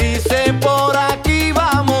dice por aquí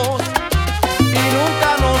vamos. Y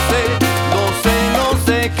nunca nos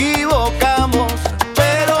equivocamos.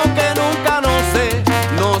 Pero que nunca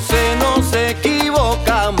nos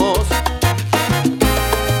equivocamos.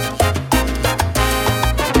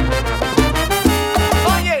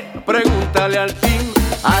 Pregúntale al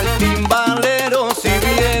timbalero si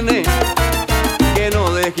viene, que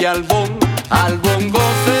no deje al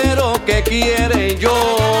bongocero que quiere. Yo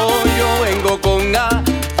vengo con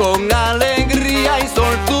alegría y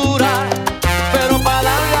soltura, pero para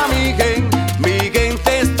darle a mi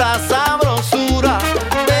gente esta sabrosura,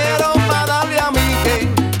 pero para darle a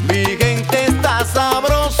mi gente esta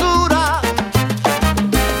sabrosura.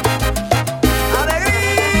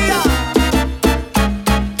 ¡Alegría!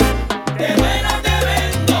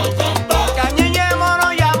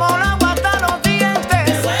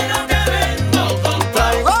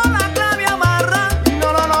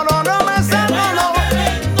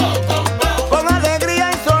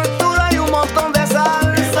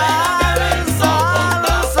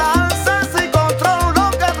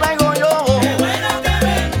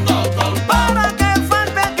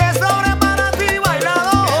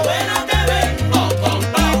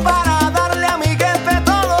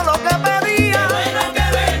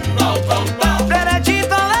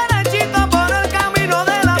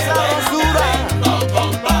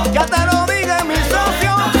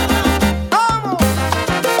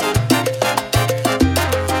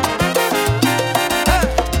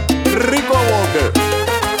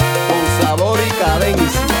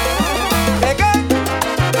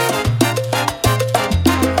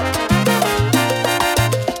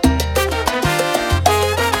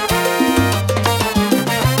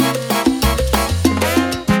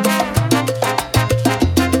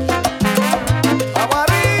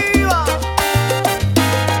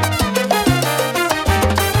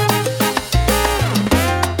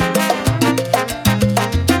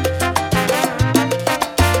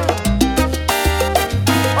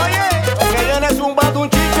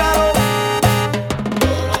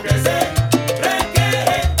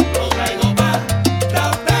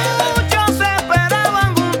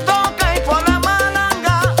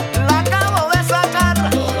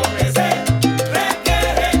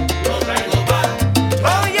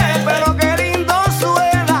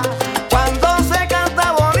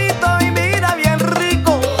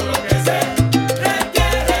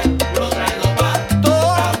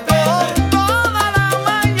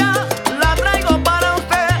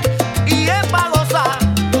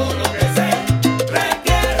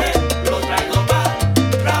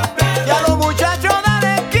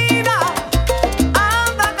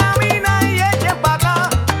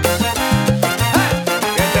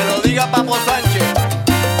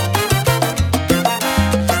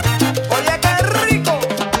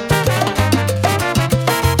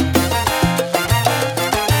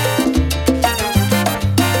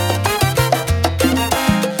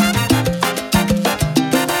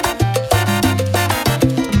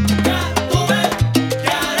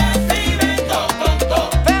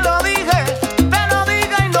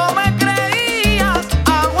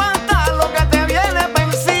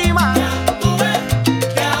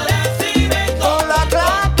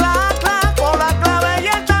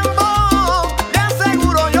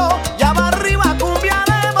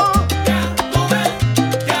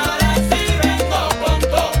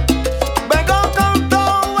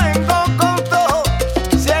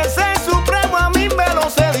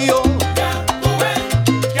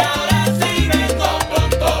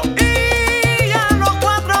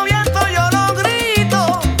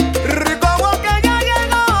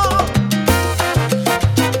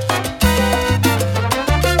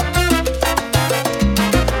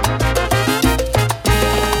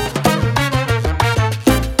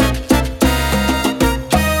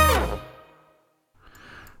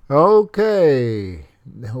 Okay.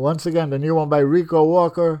 Once again, the new one by Rico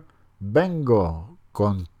Walker, Vengo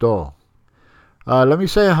con To. Let me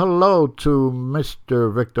say hello to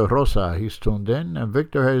Mr. Victor Rosa. He's tuned in, and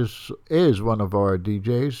Victor is one of our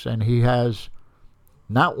DJs, and he has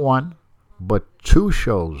not one, but two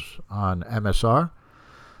shows on MSR.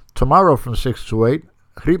 Tomorrow from 6 to 8,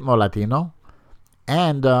 Ritmo Latino,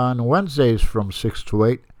 and on Wednesdays from 6 to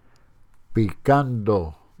 8,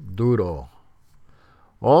 Picando Duro.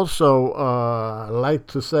 Also, I'd like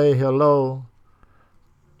to say hello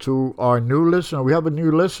to our new listener. We have a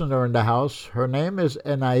new listener in the house. Her name is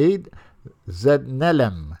Enaid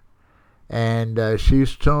Zednelem, and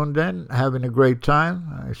she's tuned in, having a great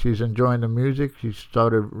time. She's enjoying the music. She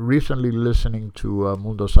started recently listening to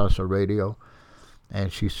Mundo Salsa Radio,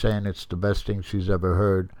 and she's saying it's the best thing she's ever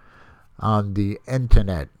heard on the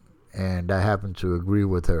internet, and I happen to agree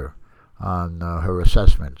with her on her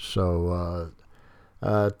assessment. So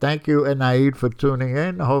thank you, Enaid, for tuning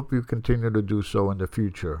in. I hope you continue to do so in the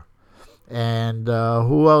future. And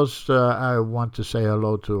who else I want to say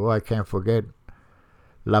hello to? Oh, I can't forget.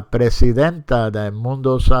 La presidenta de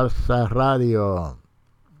Mundo Salsa Radio,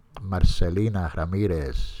 Marcelina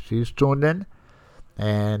Ramirez. She's tuned in,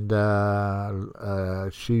 and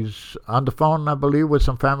she's on the phone, I believe, with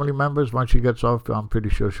some family members. Once she gets off, I'm pretty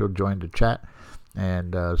sure she'll join the chat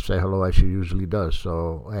and say hello as she usually does.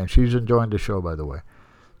 So, and she's enjoying the show, by the way.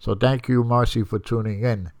 So thank you, Marcy, for tuning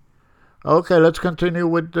in. Okay, let's continue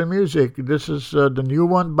with the music. This is the new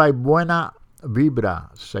one by Buena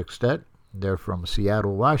Vibra Sextet. They're from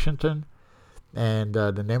Seattle, Washington. And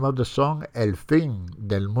the name of the song, El Fin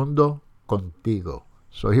del Mundo Contigo.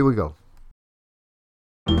 So here we go.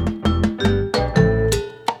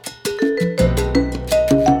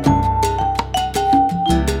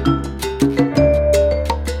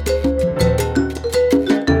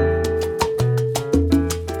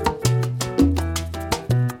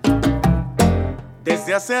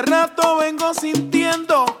 Desde hace rato vengo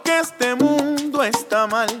sintiendo que este mundo está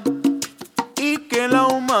mal y que la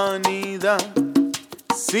humanidad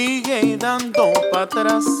sigue dando para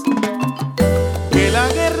atrás. Que la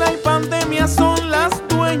guerra y pandemia son las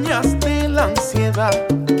dueñas de la ansiedad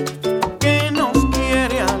que nos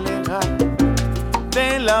quiere alejar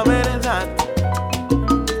de la verdad.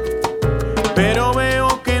 Pero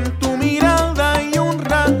veo que en tu mirada hay un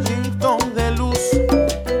rayito de luz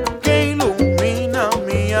que ilumina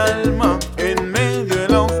mi alma en medio de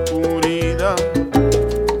la oscuridad.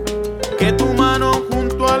 Que tu mano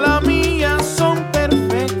junto a la mía son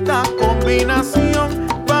perfecta combinación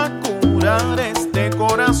para curar este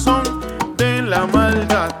corazón de la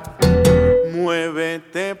maldad.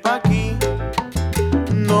 Muévete pa' aquí,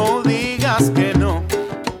 no digas que no,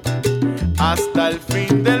 hasta el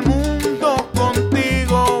fin del mundo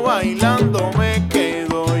contigo bailando me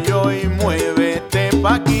quedo yo. Y muévete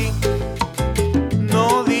pa' aquí,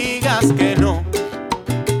 no digas que no,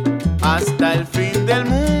 hasta el fin del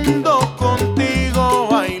mundo contigo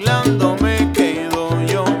bailando me quedo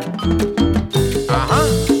yo. Ajá.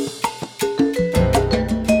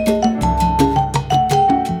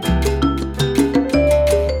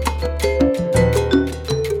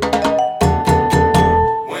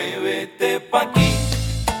 Muévete pa' aquí,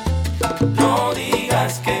 no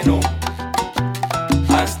digas que no,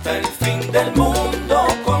 hasta el fin del mundo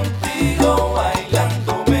contigo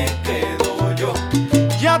bailando me quedo yo.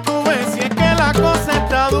 Ya tú ves si es que la cosa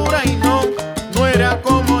está dura y no era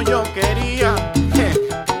como yo quería.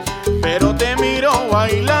 Pero te miro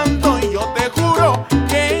bailando y yo te juro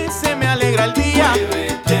que se me alegra el día.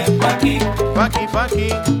 Muévete pa' aquí, Pa' aquí,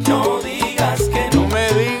 no digas que no, no me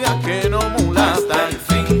digas que no, mulata. hasta el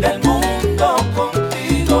fin del mundo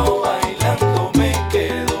contigo bailando me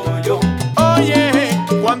quedo yo. Oye,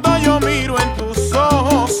 cuando yo miro en tus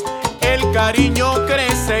ojos, el cariño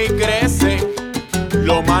crece y crece.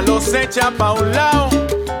 Lo malo se echa pa' un lado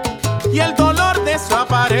y el dolor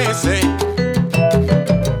desaparece.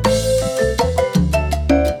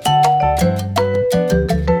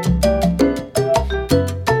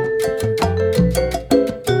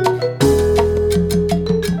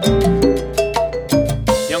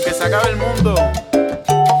 Y aunque se acabe el mundo,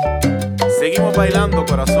 seguimos bailando,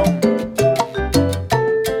 corazón.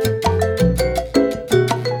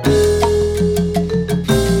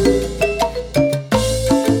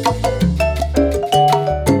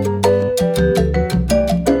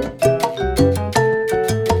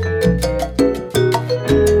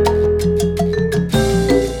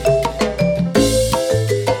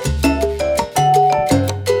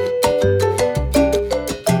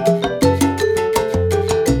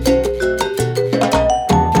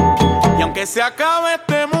 Y aunque se acabe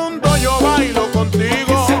este mundo, yo bailo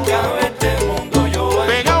contigo. Se acabe este mundo yo bailo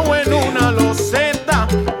Pegado en contigo. una loseta,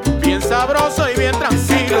 bien sabroso y bien Se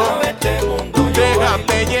tranquilo. acabe este mundo yo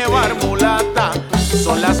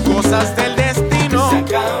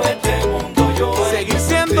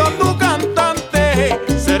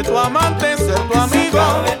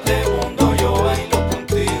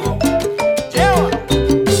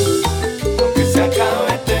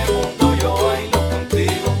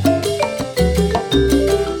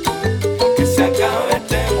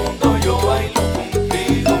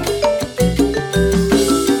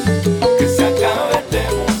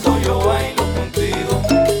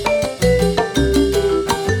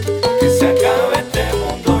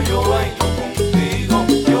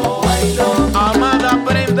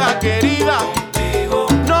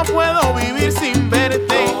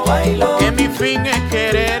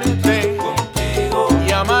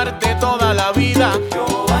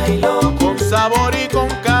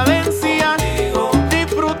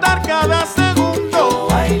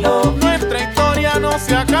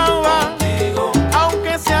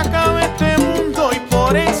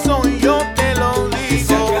por eso yo te lo Y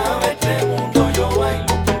se digo. acaba este mundo, yo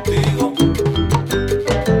bailo contigo.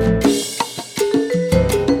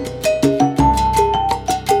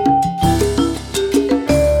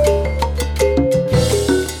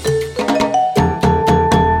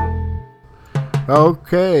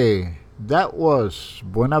 Okay, that was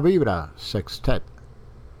Buena Vibra Sextet.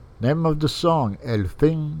 Name of the song, El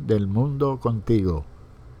Fin del Mundo Contigo.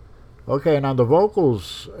 Okay, and on the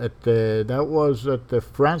vocals, that was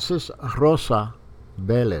Francis Rosa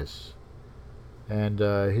Vélez. And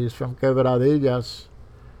he's from Quebradillas.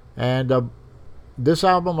 And this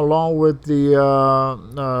album, along with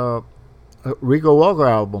the Rico Walker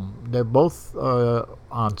album, they're both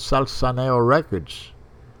on Salsaneo Records.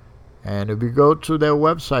 And if you go to their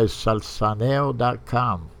website,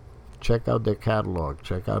 salsaneo.com, check out their catalog,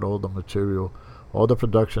 check out all the material, all the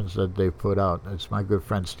productions that they put out. It's my good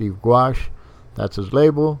friend Steve Gouache, that's his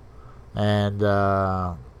label, and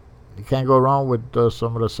you can't go wrong with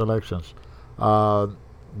some of the selections.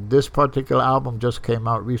 This particular album just came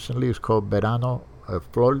out recently. It's called Verano,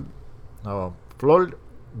 Flor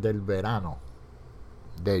del Verano.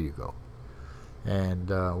 There you go. And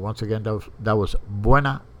once again, that was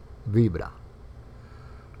Buena Vibra.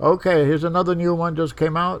 Okay, here's another new one just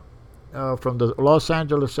came out from the Los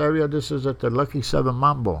Angeles area. This is at the Lucky 7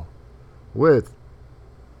 Mambo with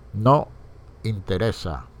No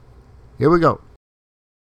Interesa. Here we go.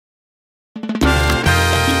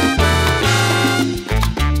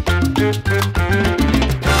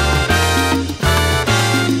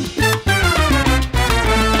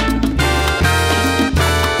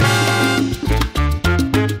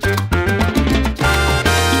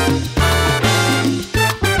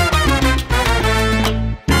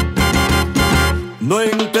 No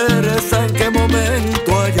interesa en qué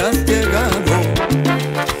momento hayas llegado,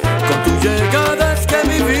 con tu llegada es que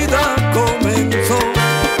mi vida comenzó.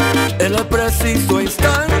 En el preciso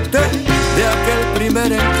instante de aquel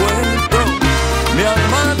primer encuentro, mi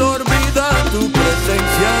alma dormida tu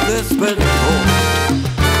presencia despertó.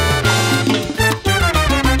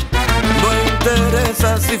 No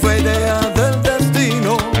interesa si fue idea del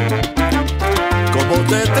destino, cómo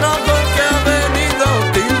te trajo, qué avenida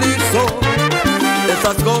utilizó.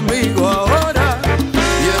 Estás conmigo ahora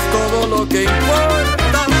y es todo lo que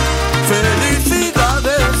importa.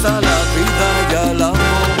 Felicidades a la vida y al amor.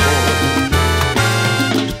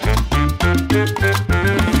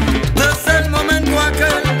 Desde el momento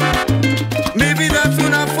aquel, mi vida es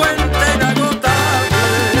una fuente inagotable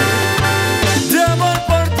de amor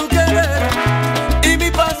por tu querer, y mi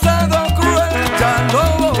pasado cruel ya lo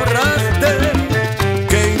borraste.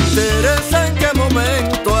 ¿Qué interesa en qué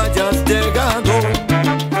momento hayas llegado?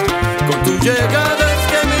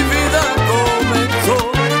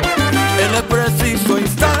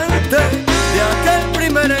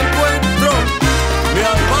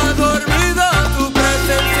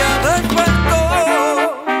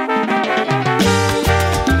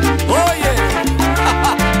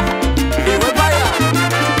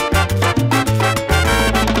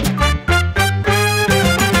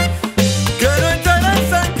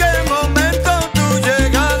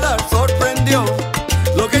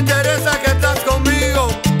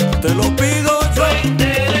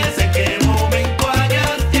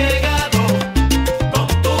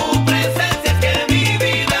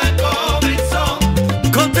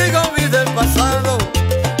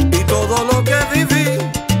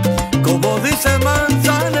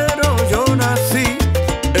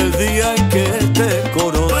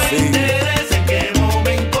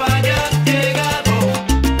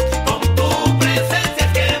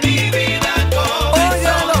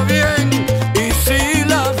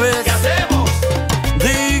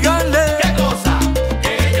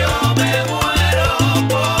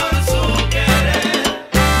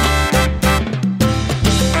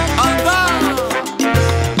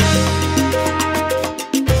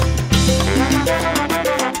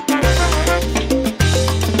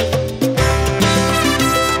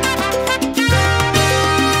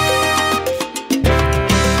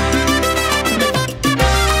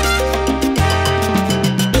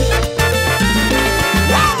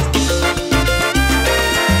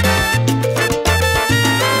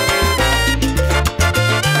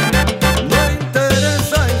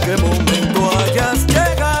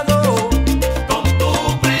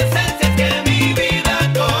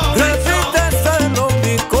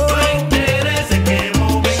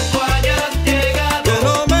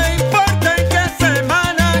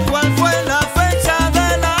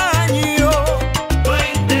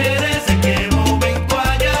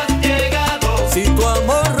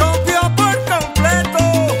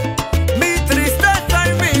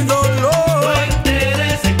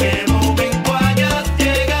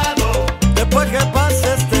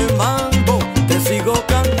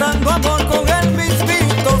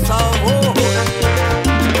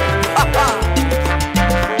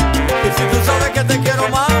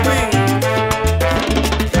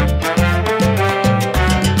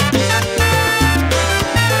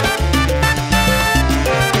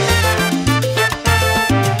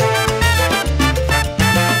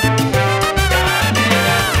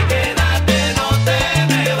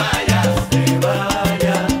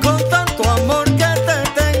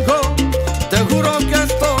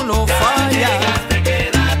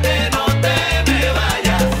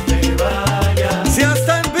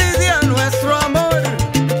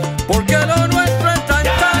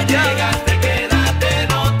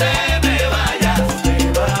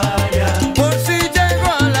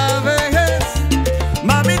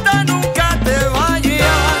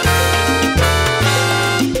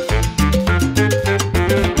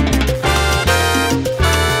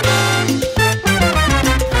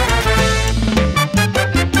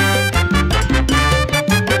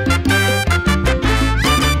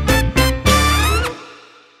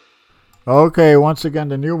 Okay, once again,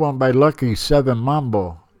 the new one by Lucky, 7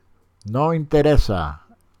 Mambo, No Interesa.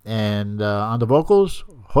 And on the vocals,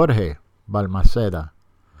 Jorge Balmaceda.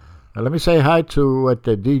 Now, let me say hi to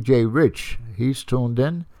the DJ Rich. He's tuned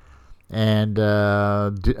in. And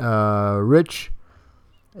Rich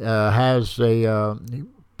has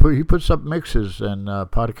he puts up mixes and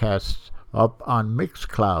podcasts up on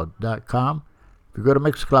Mixcloud.com. If you go to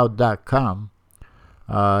Mixcloud.com,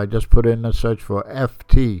 just put in a search for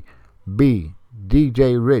FTB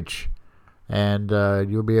DJ Rich, and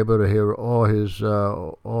you'll be able to hear all his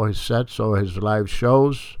sets, all his live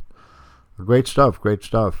shows. Great stuff, great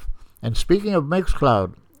stuff. And speaking of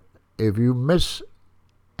Mixcloud, if you miss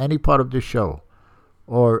any part of this show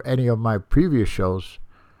or any of my previous shows,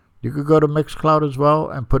 you could go to Mixcloud as well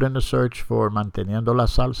and put in a search for Manteniendo la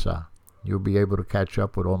Salsa. You'll be able to catch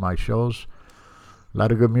up with all my shows. A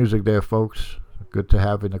lot of good music there, folks. Good to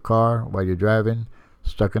have in the car while you're driving,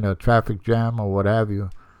 stuck in a traffic jam or what have you.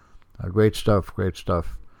 Great stuff, great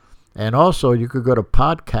stuff. And also, you could go to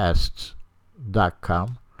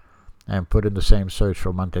podcasts.com and put in the same search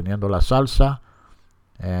for Manteniendo la Salsa,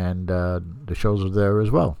 and the shows are there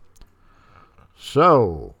as well.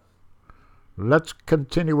 So, let's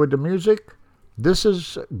continue with the music. This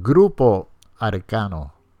is Grupo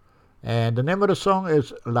Arcano, and the name of the song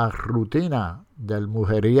is La Rutina del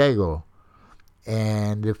Mujeriego,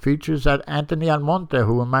 and it features Anthony Almonte,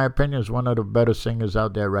 who in my opinion is one of the better singers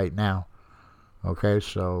out there right now. Okay,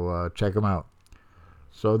 so check him out.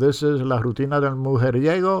 So this is La Rutina del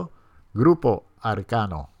Mujeriego, Grupo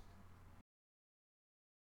Arcano.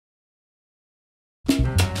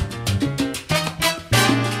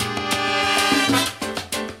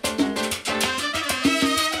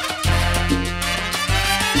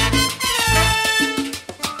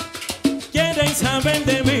 Quieren saber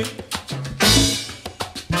de mí.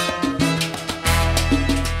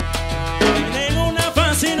 Tienen una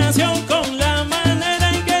fascinación con la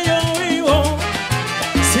manera en que yo vivo.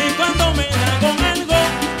 Si cuando me da con algo,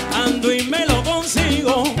 ando y me lo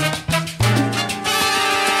consigo.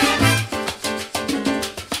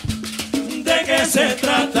 ¿De qué se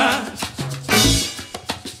trata?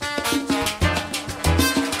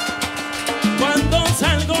 Cuando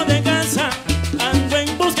salgo de casa, ando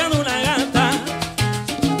en busca de una gata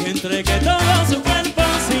que entregue todo su cuerpo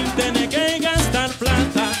sin tener que gastar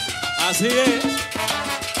plata. Así es.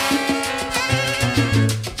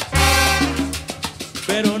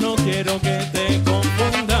 Pero no quiero que te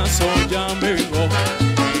confundas, soy amigo.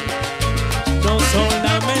 No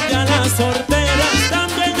solamente a las solteras,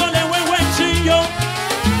 también yo le huevo el chillo.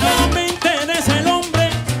 No me interesa el hombre,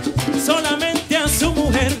 solamente a su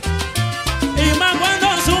mujer. Y más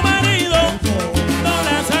cuando su marido no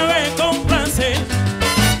la sabe complacer.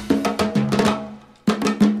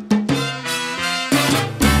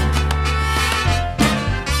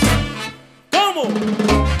 ¿Cómo?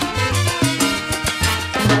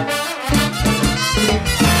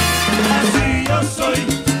 Así yo soy,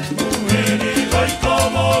 mujeriego y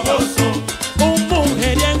como gozo. Un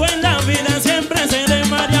mujeriego en la vida siempre se le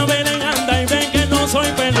María Belén, anda y ven que no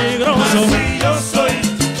soy peligroso. Así yo soy,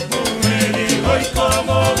 mujeriego y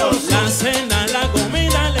como gozo. La cena, la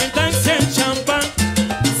comida, el taxi, el champán,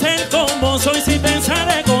 ser como soy si te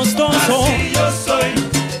sale costoso. Así yo soy,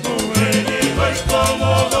 mujeriego y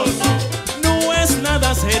como gozo. No es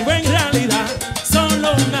nada serio en realidad,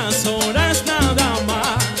 solo unas horas nada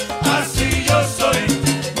más. Así yo soy,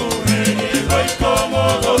 mujeriego y como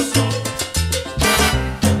gozo.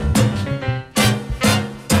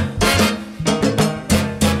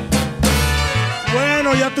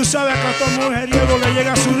 Bueno, ya tú sabes que a todo mujeriego le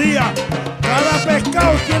llega su día. Cada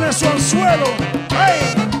pescado tiene su anzuelo. ¡Hey!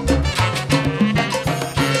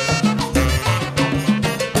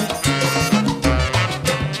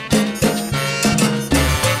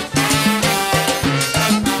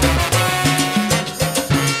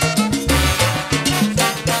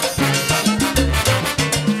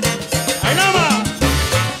 ¡Ahí nada más!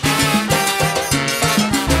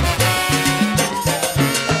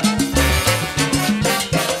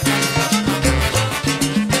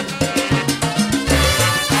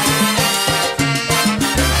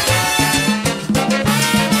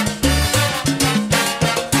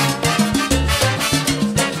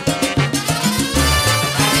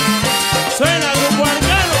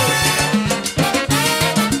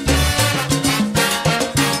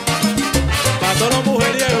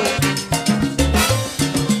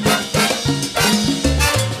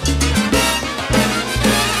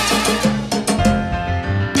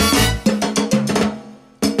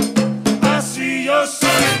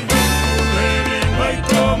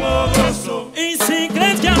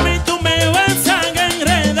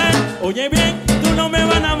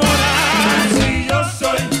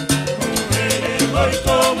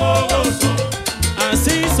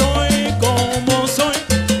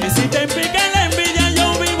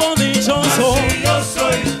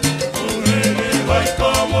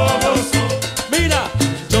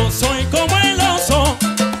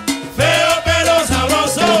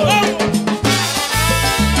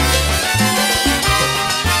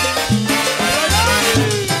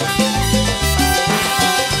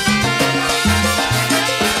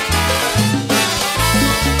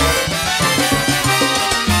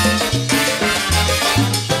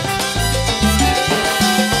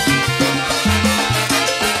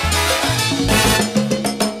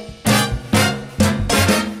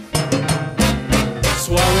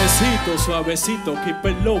 Despacito, suavecito, keep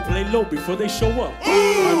it low, play low before they show up.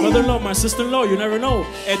 My mother-in-law, my sister-in-law, you never know.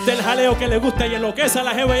 Este es el jaleo que le gusta y enloquece a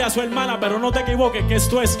la jeva y a su hermana, pero no te equivoques que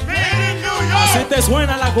esto es así te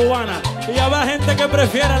suena la cubana. Y habrá gente que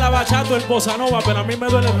prefiere la bachata o el bossa nova, pero a mí me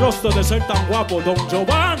duele el rostro de ser tan guapo, Don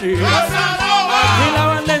Giovanni. Aquí la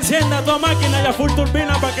banda encienda a toda máquina y a full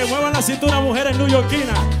turbina para que muevan la cintura mujeres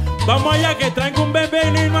newyorkinas. Vamos allá que traigo un bebé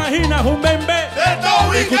y no imaginas un bebé.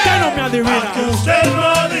 Y que usted no me adivina. Que usted no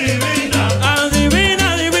adivina.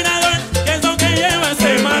 Adivina, adivinador, que es lo que lleva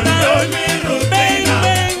ese matador. Ven,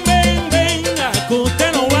 ven, ven, ven, que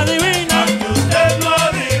usted no adivina. Que usted no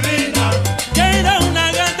adivina. Que era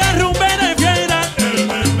una gata rumbera y fiera.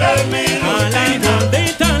 El bebé mi a la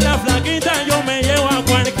gordita, la flaquita, yo me llevo a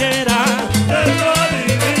cualquiera. Usted no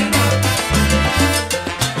adivina.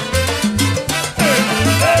 El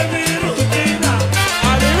bebé mi rutina.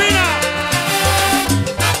 Adivina.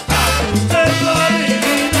 Usted no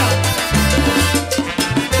adivina.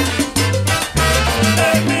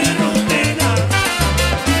 El bebé mi rutina.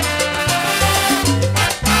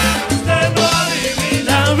 Usted no adivina.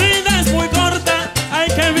 La vida es muy corta, hay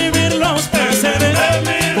que vivir los placeres.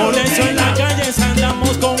 Por eso en la calle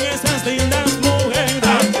andamos con esas lindas mujeres.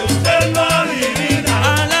 Usted no adivina.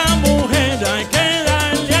 A la mujer hay que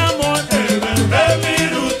darle amor. El bebé mi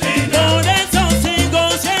rutina. Por eso sigo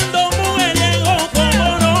siendo mujeriego, como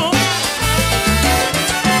no.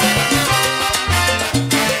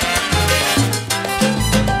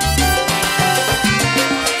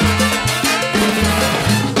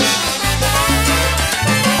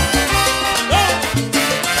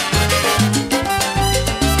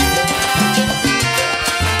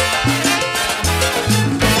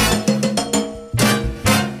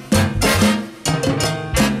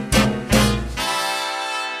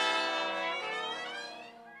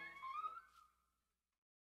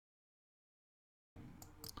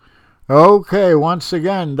 Okay, once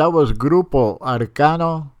again, that was Grupo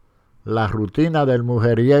Arcano, La Rutina del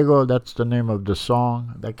Mujeriego. That's the name of the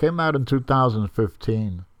song. That came out in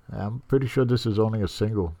 2015. I'm pretty sure this is only a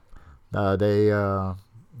single. They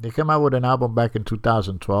came out with an album back in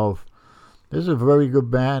 2012. This is a very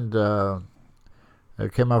good band.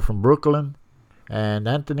 It came out from Brooklyn. And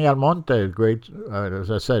Anthony Almonte is great.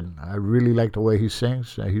 As I said, I really like the way he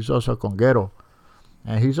sings. He's also a conguero.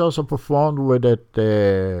 And he's also performed with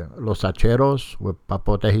Los Hacheros, with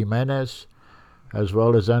Papote Jimenez, as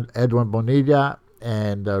well as Edwin Bonilla,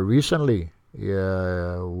 and recently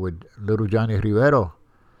with Little Johnny Rivero,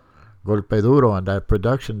 Golpe Duro, and that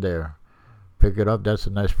production there. Pick it up, that's a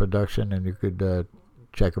nice production, and you could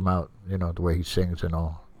check him out, you know, the way he sings and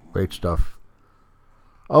all. Great stuff.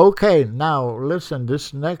 Okay, now listen,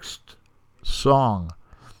 this next song.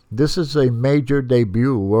 This is a major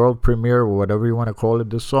debut, world premiere, whatever you want to call it.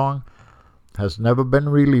 This song has never been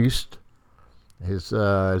released. It's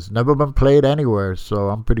never been played anywhere, so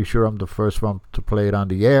I'm pretty sure I'm the first one to play it on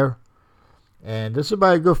the air. And this is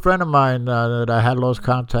by a good friend of mine that I had lost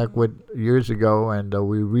contact with years ago, and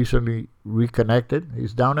we recently reconnected.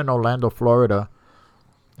 He's down in Orlando, Florida,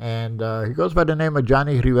 and he goes by the name of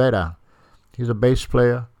Johnny Rivera. He's a bass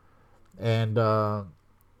player, and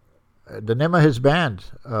the name of his band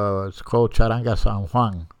is called Charanga San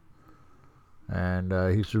Juan, and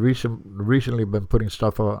he's recently been putting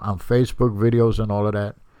stuff on Facebook, videos and all of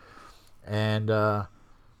that. And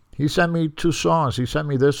he sent me 2 songs. He sent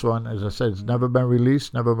me this one. As I said, it's never been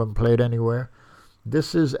released, never been played anywhere.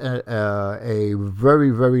 This is a very,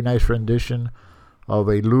 very nice rendition of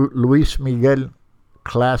a Luis Miguel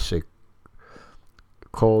classic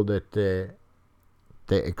called Te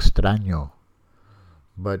Extraño.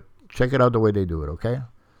 But check it out the way they do it, okay?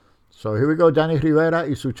 So here we go, Johnny Rivera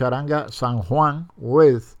y su Charanga San Juan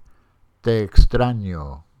with Te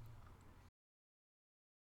Extraño.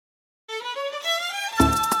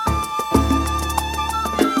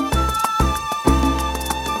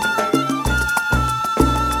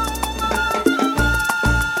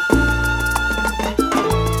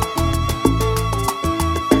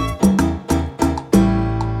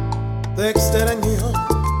 Te extraño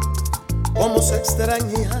como se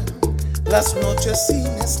extrañan las noches sin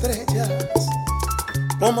estrellas,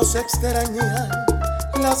 como se extrañan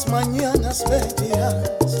las mañanas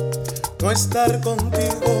bellas. No estar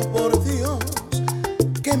contigo, por Dios,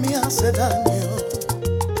 que me hace daño.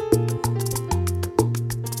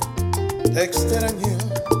 Te extraño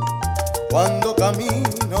cuando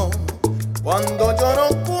camino, cuando lloro,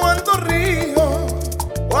 cuando río,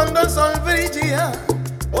 cuando el sol brilla,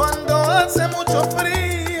 cuando hace mucho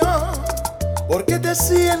frío, porque te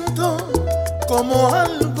siento como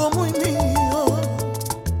algo muy mío.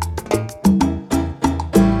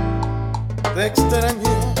 Te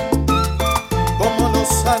extraño como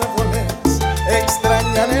los árboles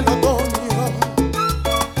extrañan el otoño.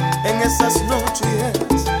 En esas noches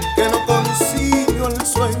que no concilio el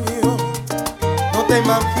sueño, no te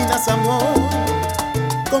imaginas, amor,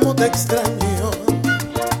 cómo te extraño.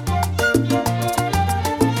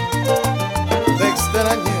 Te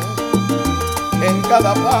extraño en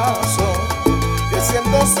cada paso que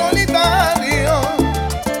siento solitario,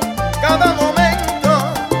 cada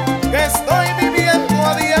momento que estoy viviendo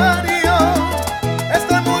a diario.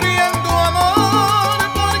 Estoy muriendo, amor,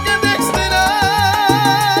 porque te extraño.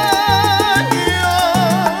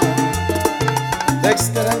 Te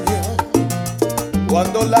extraño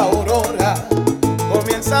cuando la aurora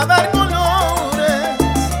comienza a dar colores,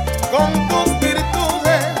 con tus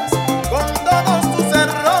virtudes, con todos tus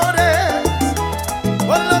errores,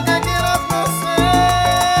 con lo que quieras no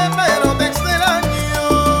sé, pero te extraño.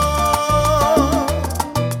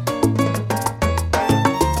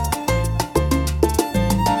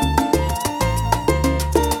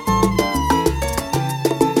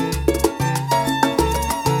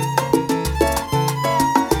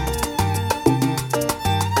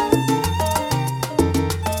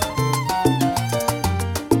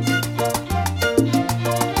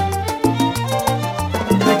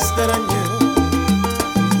 Te extraño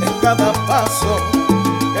en cada paso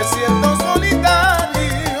que siento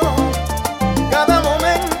solitario, cada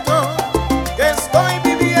momento que estoy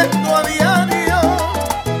viviendo a diario.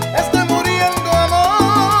 Estoy muriendo,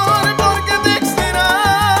 amor, porque te extraño.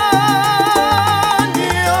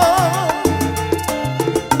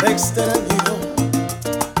 Te extraño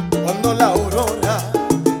cuando la aurora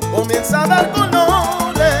comienza a dar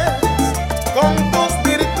colores, con tus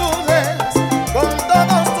virtudes, con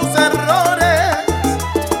todos tus errores,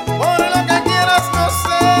 por lo que quieras no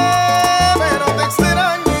sé, pero te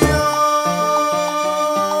extraño.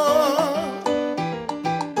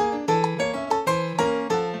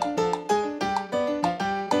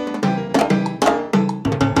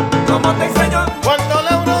 ¿Cómo te extraño? Cuando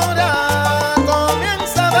la aurora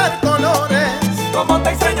comienza a dar colores, ¿Cómo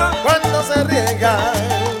te extraño? cuando se riega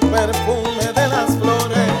el perfume de las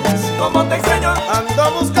flores, ¿Cómo te extraño?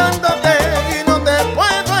 ando buscándote y no te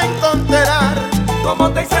puedo encontrar. ¿Cómo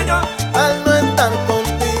te extraño? Al no estar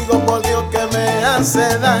contigo, por Dios que me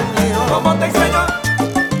hace daño. ¿Cómo te extraño?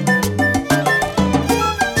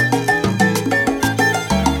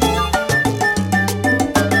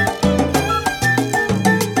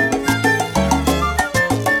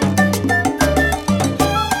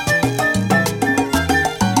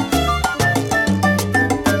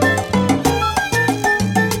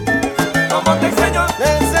 ¿Cómo te extraño?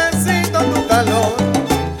 Necesito tu calor,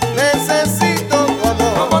 necesito tu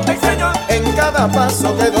amor. ¿Cómo te extraño? En cada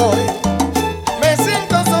paso que doy me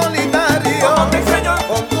siento solitario. ¿Cómo te extraño?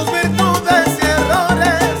 Con tus virtudes y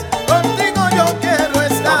errores, contigo yo quiero ¿Cómo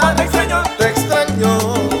estar. te extraño? Te extraño,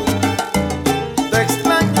 te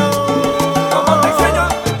extraño. ¿Cómo te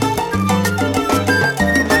extraño?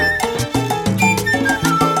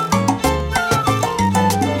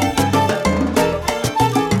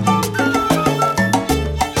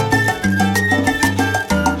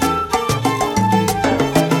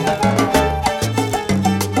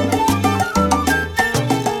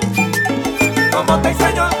 ¿Cómo te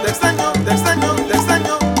extraño? Te extraño, te extraño, te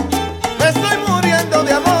extraño. Me estoy muriendo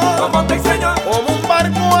de amor, ¿Cómo te extraño? como un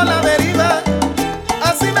barco a la deriva.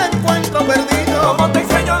 Así me encuentro perdido. ¿Cómo te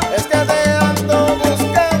extraño? Es que te ando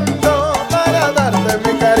buscando para darte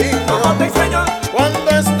mi cariño. ¿Cómo te extraño? Cuando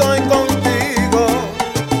estoy contigo,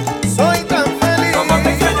 soy tan feliz. ¿Cómo te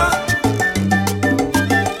extraño?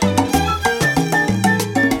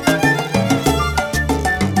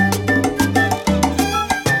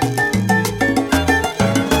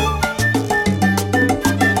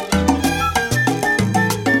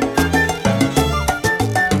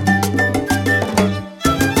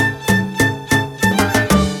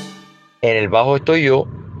 En el bajo estoy yo,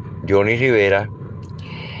 Johnny Rivera.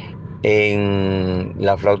 En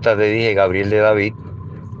la flauta te dije Gabriel de David,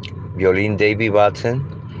 violín David Batson,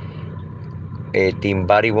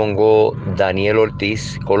 timbal y bongo Daniel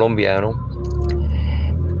Ortiz, colombiano.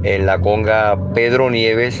 En la conga Pedro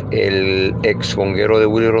Nieves, el ex conguero de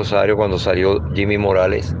Willy Rosario cuando salió Jimmy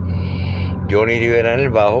Morales. Johnny Rivera en el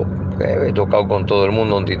bajo, he tocado con todo el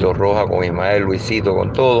mundo, con Tito Roja, con Ismael, Luisito,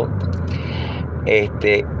 con todo.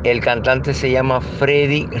 El cantante se llama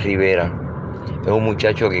Freddy Rivera. Es un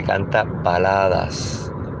muchacho que canta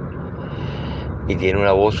baladas y tiene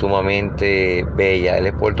una voz sumamente bella. Él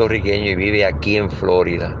es puertorriqueño y vive aquí en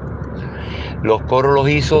Florida. Los coros los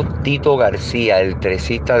hizo Tito García, el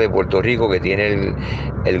tresista de Puerto Rico que tiene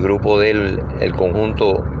el grupo del el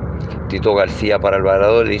conjunto Tito García para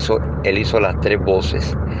Alvarado, él hizo las 3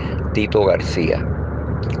 voces, Tito García,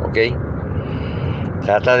 ¿ok?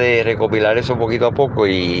 Trata de recopilar eso poquito a poco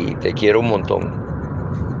y te quiero un montón.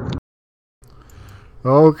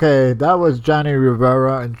 Okay, that was Johnny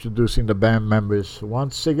Rivera introducing the band members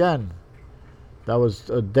once again. That was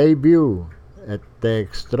a debut, Te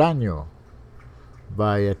Extraño,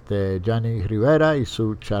 by Johnny Rivera y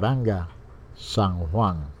su charanga San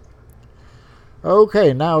Juan.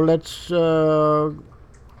 Okay, now let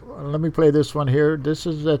me play this one here. This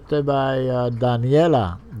is by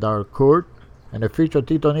Daniela Darcourt and it features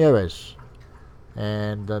Tito Nieves.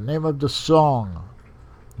 And the name of the song,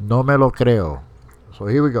 No Me Lo Creo. So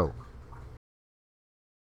here we go.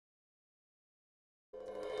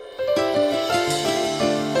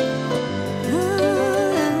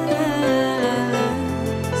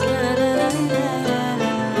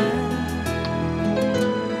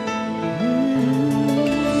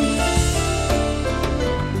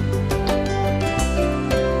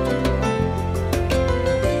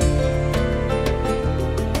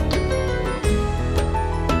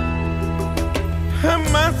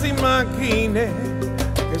 Jamás imaginé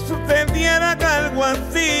que sucediera algo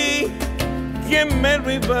así. ¿Quién me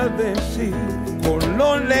lo iba a decir? Con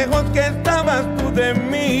lo lejos que estabas tú de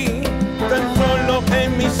mí, tan solo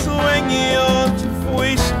en mis sueños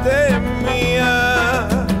fuiste mía.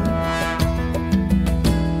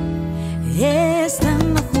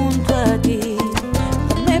 Estando junto a ti,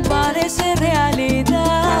 me parece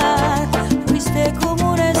realidad. Fuiste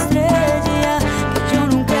como una estrella que yo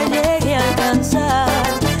nunca llegué a alcanzar.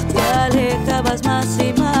 Te alejabas más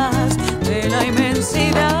y más de la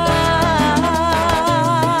inmensidad.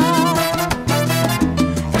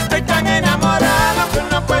 Estoy tan enamorado que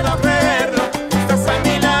no puedo creerlo. Estás a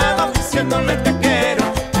mi lado diciéndome te quiero,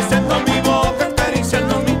 besando mi boca,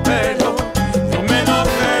 acariciando mi pelo. No me lo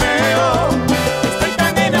creo. Estoy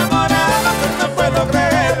tan enamorado que no puedo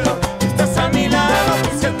creerlo. Estás a mi lado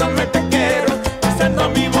diciéndome te quiero, besando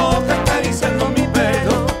mi boca, acariciando mi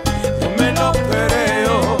pelo. No me lo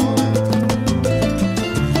creo.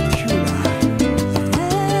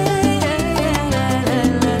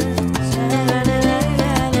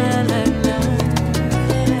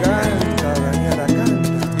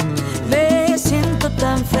 Me siento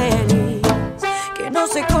tan feliz que no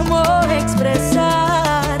sé cómo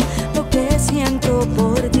expresar lo que siento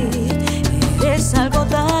por ti. Eres algo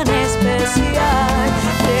tan especial.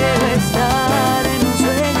 Quiero estar en un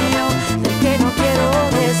sueño del que no quiero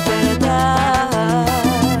despertar.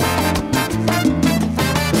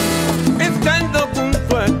 Estando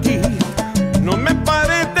junto a ti, no me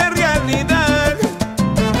parece realidad.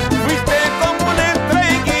 Fuiste como una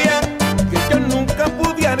estrella que yo nunca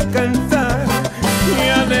pude alcanzar.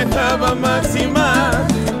 Me alejaba más y más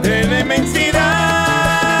de la inmensidad.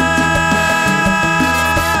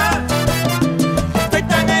 Estoy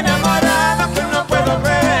tan enamorado que no puedo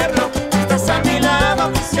verlo. Estás a mi lado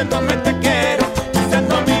diciéndome te quiero,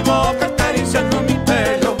 besando mi boca, acariciando mi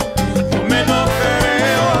pelo. No me lo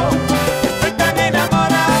creo. Estoy tan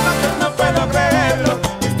enamorado que no puedo creerlo.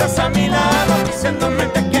 Estás a mi lado diciéndome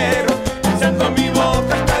te quiero, besando mi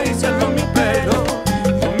boca, acariciando mi pelo.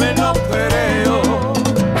 No me lo creo.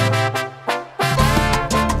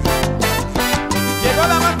 Llegó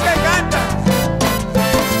la más que canta,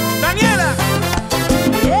 Daniela.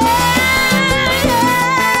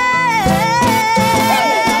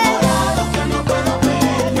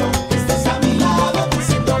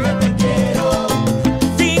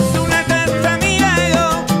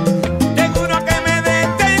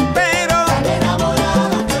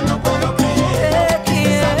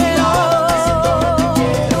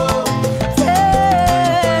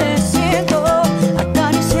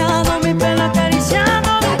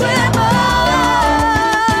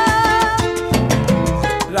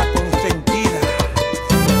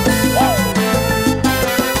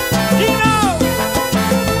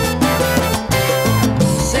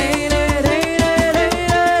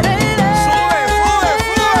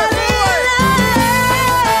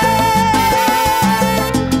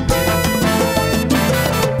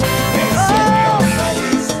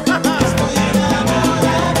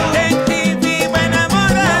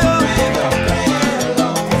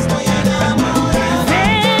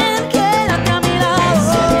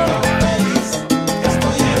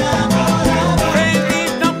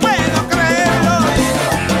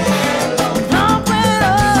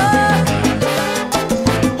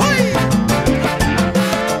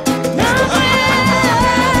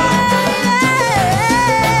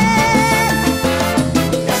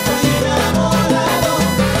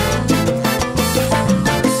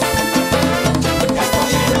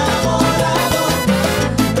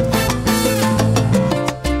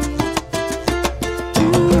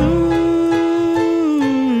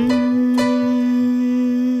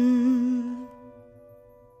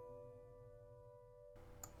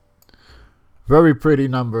 Very pretty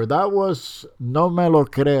number. That was No Me Lo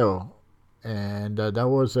Creo. And that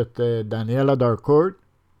was Daniela Darcourt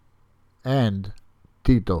and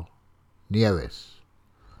Tito Nieves.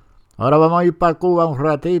 Ahora vamos a ir para Cuba un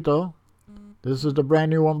ratito. This is the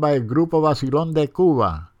brand new one by Grupo Vacilón de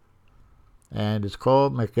Cuba. And it's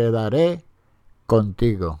called Me Quedaré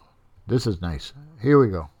Contigo. This is nice. Here we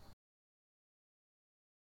go.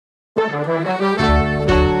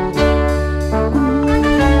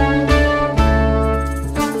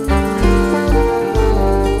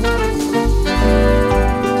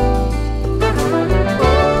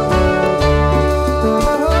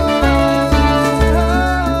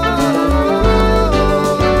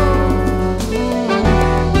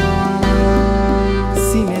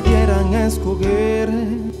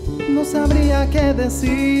 No sabría qué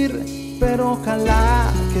decir, pero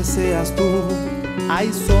ojalá que seas tú.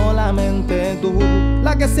 Hay solamente tú,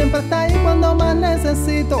 la que siempre está ahí cuando más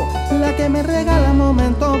necesito, la que me regala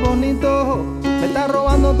momentos bonitos. Me está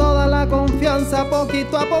robando toda la confianza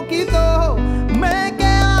poquito a poquito. Me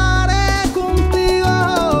quedaré contigo,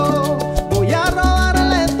 voy a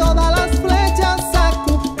robarle todas las flechas a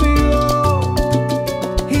Cupido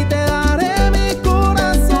y te daré mi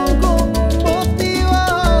corazón con un motivo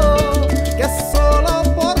que es solo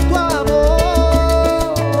por tu amor.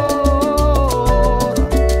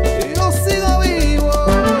 Yo sigo vivo,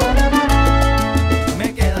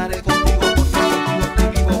 me quedaré contigo porque contigo estoy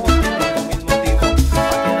vivo, porque tengo mil motivos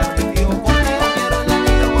para quedarme vivo contigo. Quiero la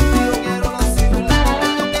vida contigo, quiero la ciudad,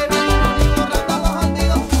 esto que vivo contigo, rato los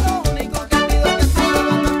bandidos. Lo único que pido es que tú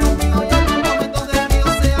vuelvas conmigo y en los momentos de frío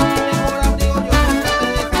sea mi mejor abrigo. Yo nunca te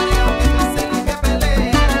dejaré aunque me cele y que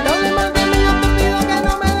pelee. Doble mal de mí, yo te pido que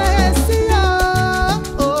no me dejes ya.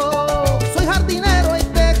 Soy jardinero y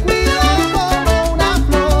te cuido como una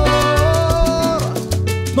flor.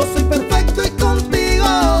 No soy perfecto y contigo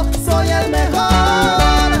soy el mejor.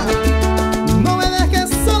 No me dejes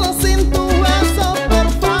solo sin tu beso, por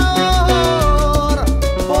favor,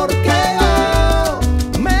 porque yo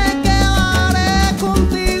me quedaré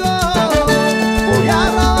contigo. Voy a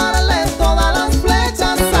robarle todas las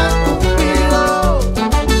flechas a Cupido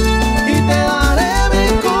y te daré mi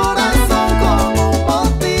corazón como un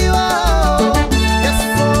motivo que es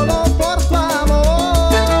solo por tu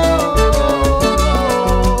amor.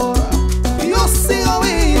 Yo sigo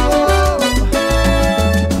vivo.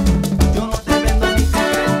 Yo no te vendo ni te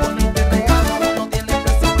vendo ni te regalo. No tiene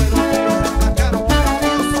precio pero tu logro es más caro.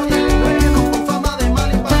 Yo soy el bueno con fama de mal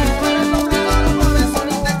y para mí tú eres lo primero. Por eso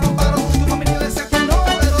ni te comparo. Tu familia decía que no,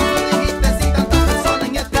 pero tú dijiste sí. Tantas personas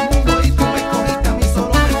en este mundo y tú me escogiste a mí.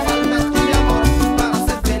 Solo me falta tu mi amor para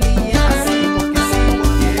ser feliz y es así porque sí,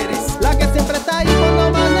 porque eres la que siempre está ahí cuando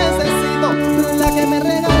más necesito, la que me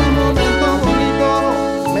regala momentos bonitos.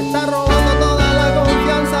 Me está robando toda la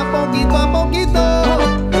confianza poquito a poquito.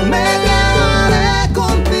 Me quedaré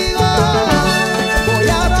contigo, voy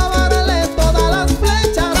a robarle todas las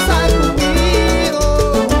flechas a Cupido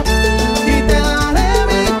y te daré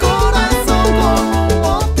mi corazón con un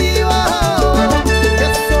motivo que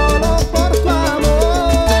es solo por tu amor.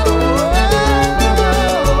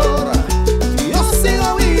 Yo sigo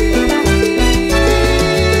vivo.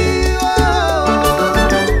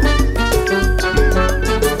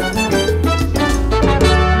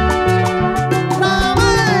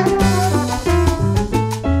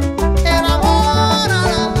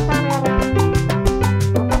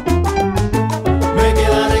 Me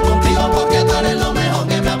quedaré contigo porque tú eres lo mejor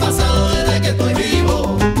que me ha pasado desde que estoy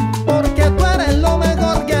vivo. Porque tú eres lo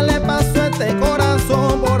mejor que le pasó a este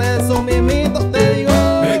corazón. Por eso mismito te digo.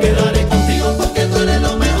 Me quedaré contigo porque tú eres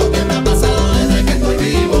lo mejor que me ha pasado desde que estoy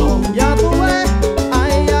vivo. Ya tú ves,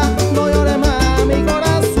 ay ya, no llores más mi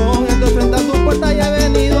corazón. Estoy frente a tu puerta y he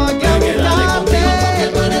venido aquí a buscarte. Porque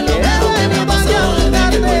tú eres lo mejor que me ha pasado desde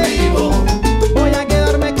que estoy vivo. Voy a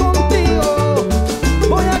quedarme contigo,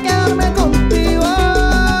 voy a quedarme contigo.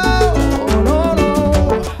 No, no.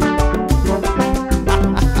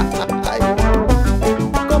 Ay,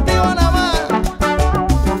 contigo nada más,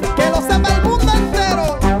 que lo sepa el mundo entero.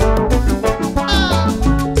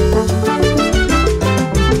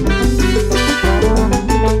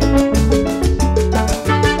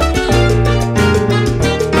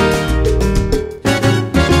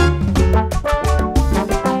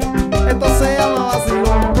 Esto se llama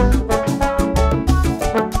vacilón.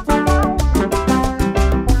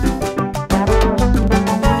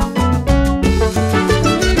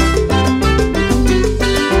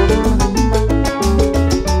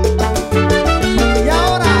 Y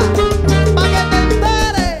ahora, pa' que te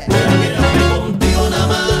enteres, voy a quedarme contigo nada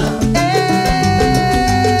más.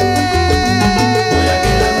 Voy a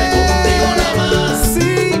quedarme contigo nada más.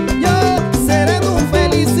 Sí, yo seré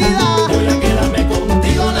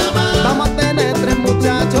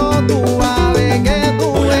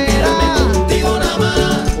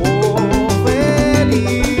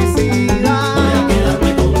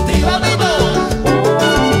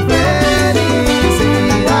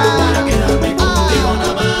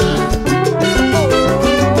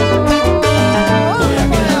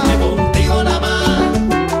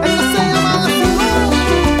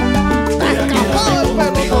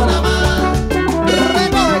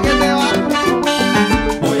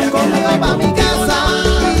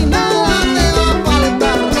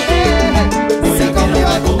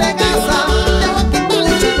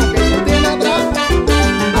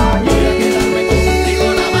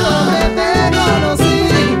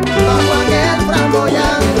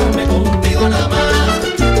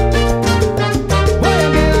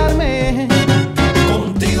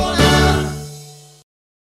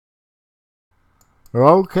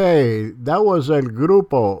Okay, that was el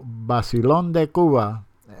grupo Basilón de Cuba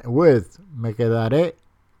with Me Quedaré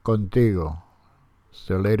Contigo. It's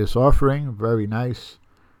their latest offering, very nice.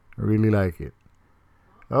 I really like it.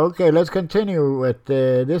 Okay, let's continue with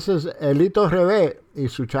this is Elito Rebe y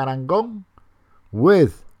su charangón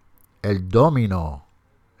with El Domino.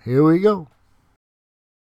 Here we go.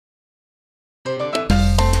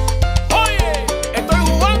 Oye, estoy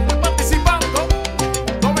jugando y participando.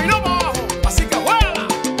 Dominó para abajo, así que juega.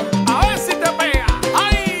 A ver si te pega.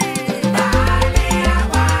 ¡Ay! Dale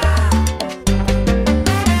agua.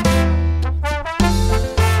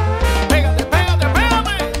 Pégate, pégate,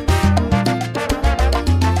 pégate.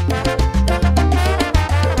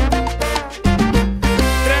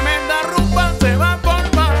 Tremenda rumba se va a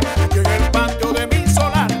formar aquí en el patio de mi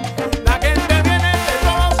solar. La gente viene de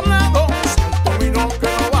todos lados, el dominó que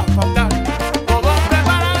no va a faltar. Todos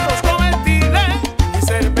preparados con el tile y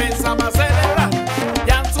cerveza para celebrar.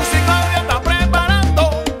 Ya sus hijos ya están preparando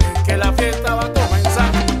que la fiesta va a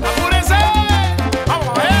comenzar. ¡Apúrense! ¡Vamos,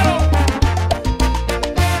 caballero!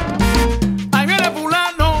 Ahí viene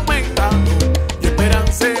fulano mengano y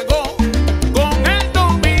esperanse con el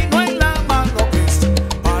domino en la mano que es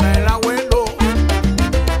para el abuelo.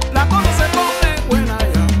 La cosa se pone buena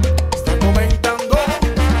ya. Está comentando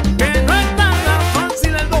que no es nada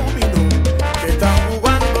fácil el dominó que están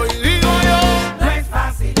jugando y digo yo. No es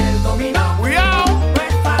fácil el dominó. Cuidado. No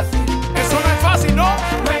es fácil. Eso no es fácil, ¿no?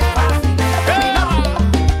 No es fácil el dominó.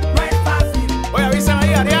 No es fácil. Oye, avisen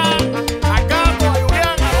ahí a Arián, a Capo, a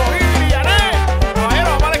Julián, a Rojil y a Yané. Caballero,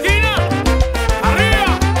 vamos a la esquina.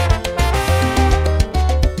 Arriba.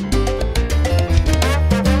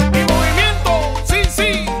 Y movimiento, sí, sí,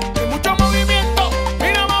 y mucho movimiento.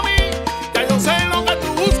 Mira, mami, ya yo sé lo que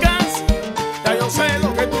tú buscas, ya yo sé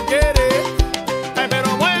lo que tú quieres. Ay,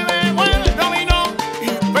 pero mueve, mueve el dominó y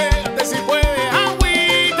pégate si puedes,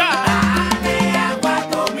 agüita. Dale agua,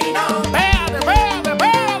 dominó. Pégate, pégate,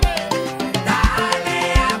 pégate.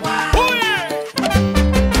 Dale agua. Oye.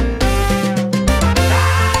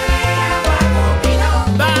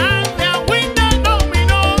 Dale agüita,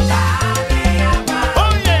 dominó. Dale agua.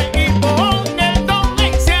 Oye, y pon el don y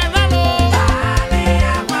ciérralo. Dale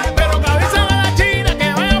agua. Pero que avisen a la china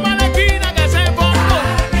que vaya para la esquina que se pongo.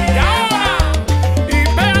 Y ahora, y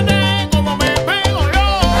pégate como me pego yo.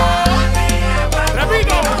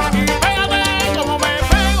 Repito, y pégate como me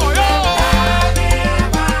pego yo.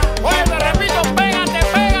 Oye, te repito, pégate,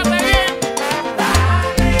 pégate bien.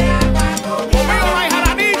 Conmigo no hay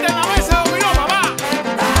jaranita en la mesa de dominó, papá.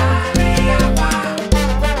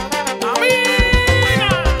 Amiga.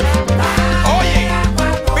 Oye,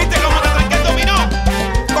 ¿viste cómo te tranqué el dominó?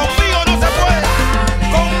 Conmigo no se puede.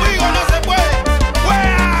 Conmigo no se puede.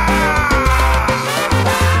 ¡Fuera!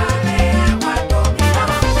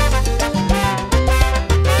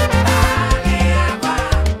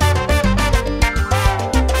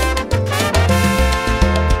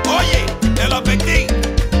 Oye, te lo advertí.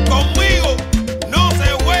 Conmigo no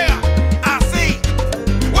se juega así.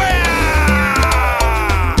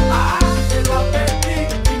 ¡Fuera! Te lo advertí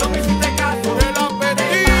y no me hiciste caso. Te lo advertí. Te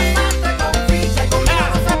pasaste con ficha y conmigo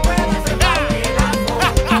no se puede hacer papelazo.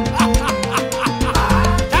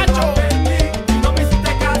 Chacho. Te lo advertí y no me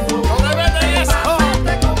hiciste caso. No debes de eso.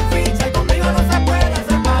 Te pasaste con ficha y conmigo no se puede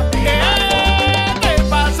hacer papelazo. Te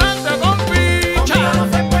pasaste con ficha. Conmigo no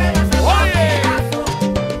se puede hacer papelazo.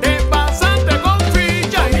 Te pasaste con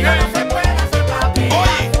ficha y no se puede hacer papelazo.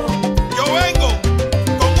 Oye, yo vengo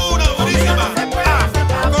con una durísima.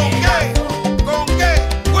 ¿Con qué? ¿Con qué?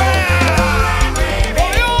 ¡Fuera!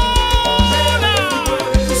 ¡Poliona!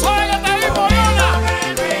 ¡Suéltate ahí, Poliona!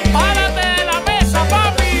 ¡Párate de la mesa,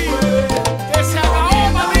 papi! ¡Que se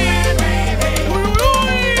acabó, papi! ¡Uy, uy, uy!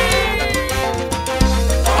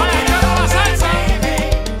 ¡Vaya, quiero la salsa!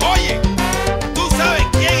 Oye, ¿tú sabes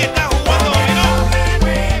quién está jugando dominó?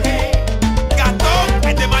 Gastón,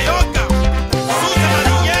 el de Mallorca. Susa, la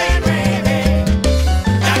DJ.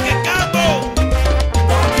 Jack el Capo.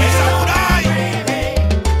 El Samurai.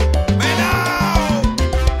 Venao.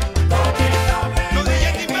 Los DJ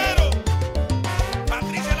Timero.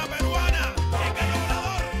 Patricia la peruana. El Caño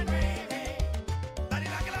Volador. Dale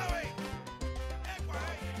la clave.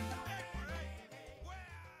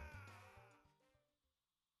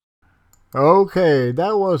 Okay,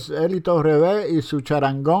 that was Elito Rebe y su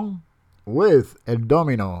charangón with El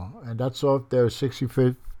Domino, and that's off their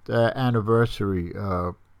 65th anniversary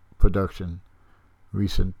production,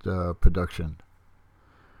 recent production.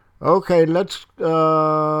 Okay, let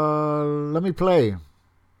me play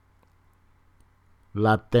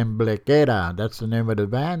La Temblequera. That's the name of the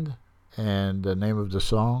band, and the name of the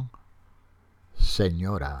song,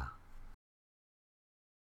 Señora.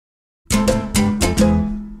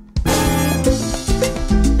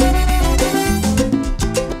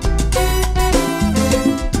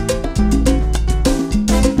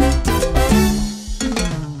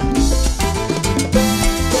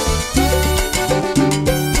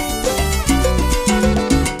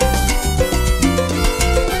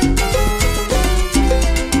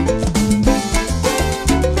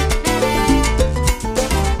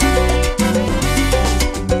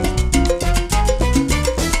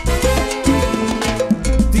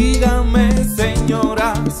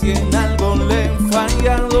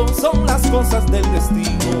 cosas del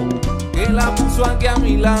destino que la puso aquí a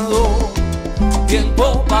mi lado.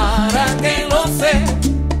 Tiempo para que lo sé,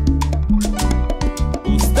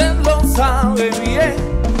 usted lo sabe bien.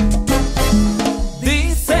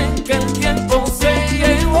 Dicen que el tiempo se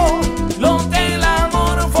llevó lo que el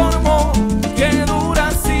amor formó, qué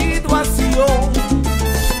dura situación.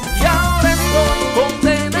 Y ahora estoy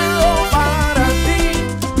condenado para ti,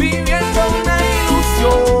 viviendo una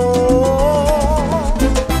ilusión.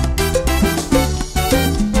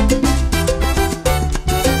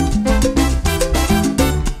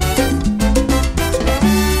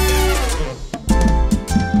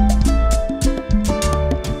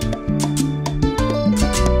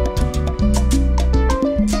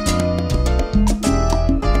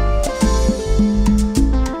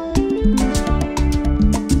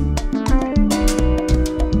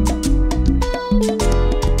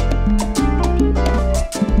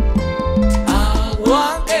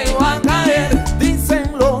 Agua que va a caer,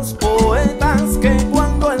 dicen los poetas, que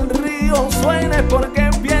cuando el río suene porque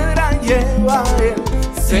piedra lleva él.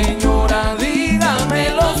 Señora, dígame,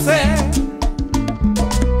 lo sé,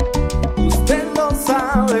 usted lo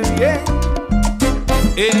sabe bien.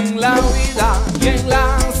 En la vida y en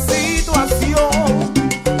la situación,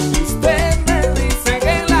 usted me dice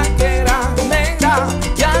que la quiera negra,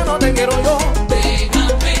 ya no te quiero yo.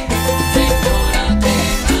 Déjame, señora,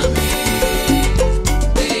 déjame.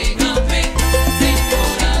 Déjame,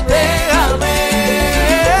 señora, déjame.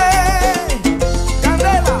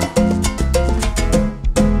 Candela.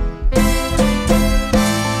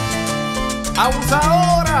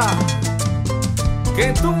 Abusadora, que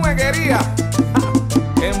tú me querías.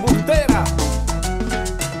 Embustera.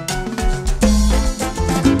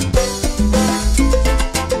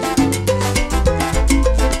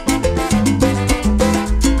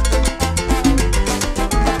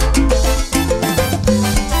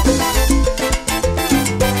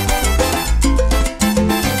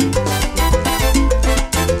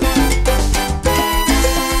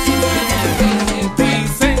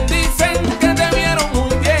 Dicen que te vieron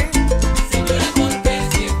muy bien. Señora, porque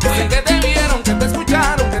siempre. Dicen que te vieron, que te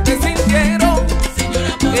escucharon, que te sintieron.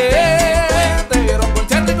 Señora, te vieron con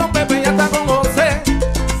Charlie, con Pepe y hasta con José.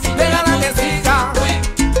 Déjala que siga,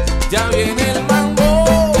 ya viene el mambo.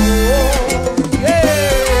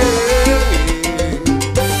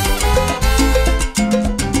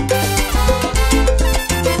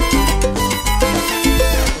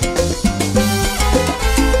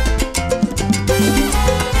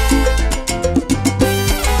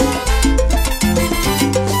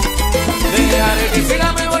 Dejaré que siga,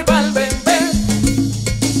 me voy pa'l bebé.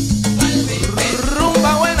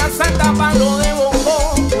 Rumba buena, santa, palo de bombo.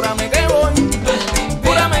 Júrame que voy,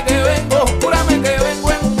 júrame que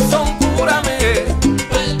vengo en un son, júrame.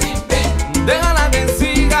 Déjala que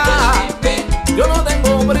siga, yo no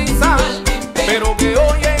tengo prisa, pero que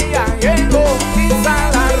hoy ella llegó, pisa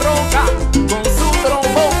la roca con su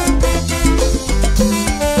trombón.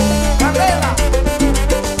 Candela.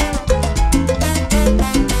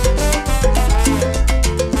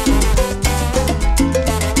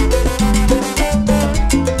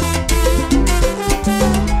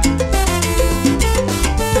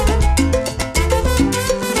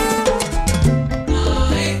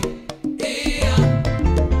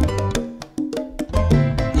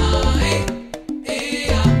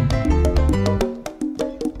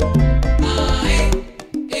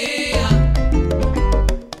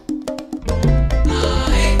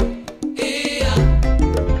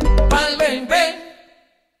 Pa'l bebé.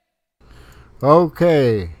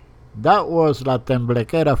 Okay, that was La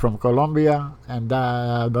Temblequera from Colombia, and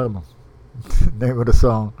the name of the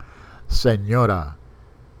song, Señora.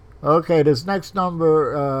 Okay, this next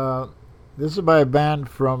number, this is by a band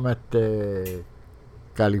from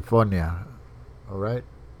California, all right?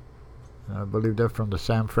 I believe they're from the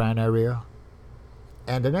San Fran area.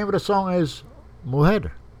 And the name of the song is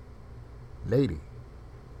Mujer, Lady.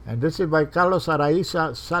 And this is by Carlos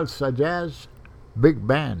Araiza Salsa Jazz Big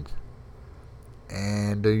Band.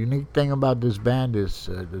 And the unique thing about this band is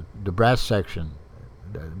the brass section.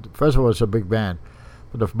 First of all, it's a big band.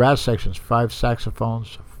 But the brass section is 5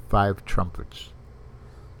 saxophones, 5 trumpets.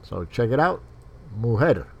 So check it out.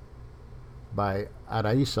 Mujer by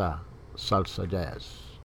Araiza Salsa Jazz.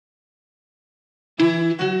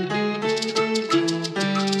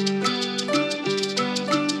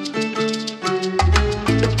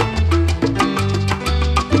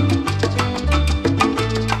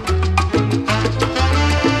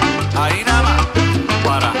 Ahí nada más,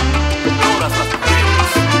 para todas las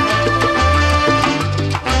mujeres.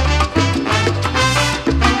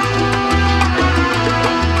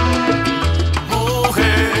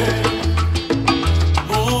 Mujer,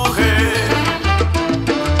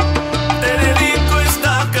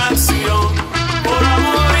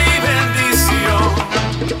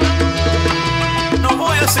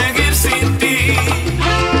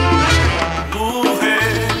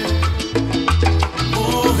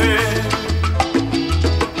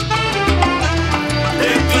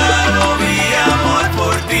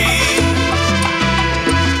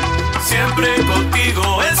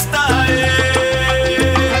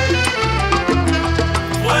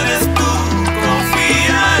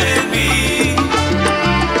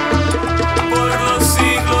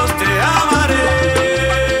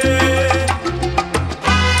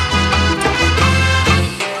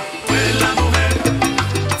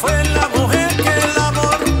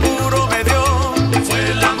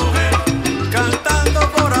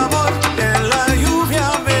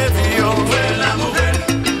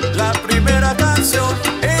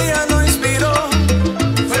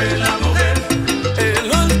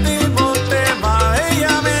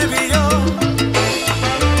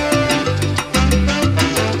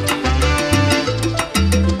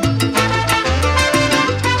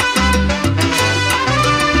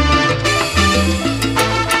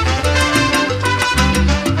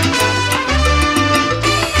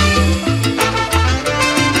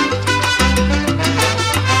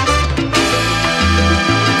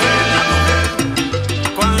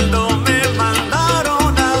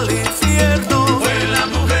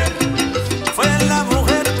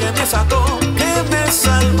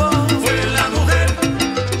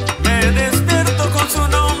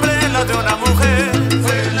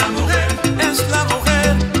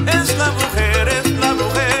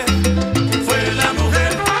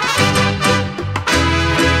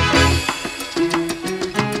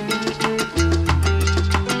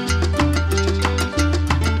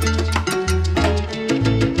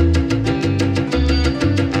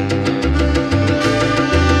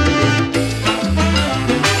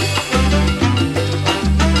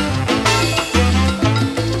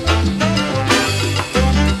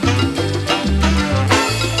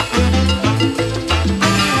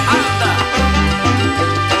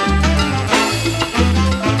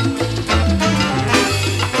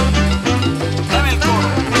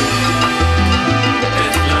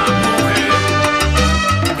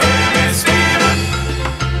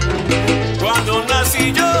 Cuando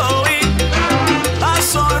nací yo vi la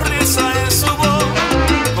sonrisa en su voz,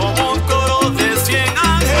 como un coro de 100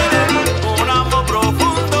 ángeles, un amor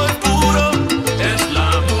profundo y puro. Es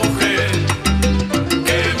la mujer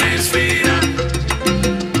que me inspira,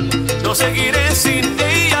 no seguiré sin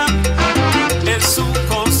ella. Es un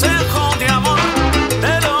consejo de amor,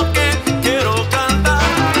 de lo que quiero cantar,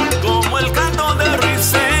 como el canto de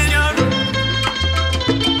ruiseñor.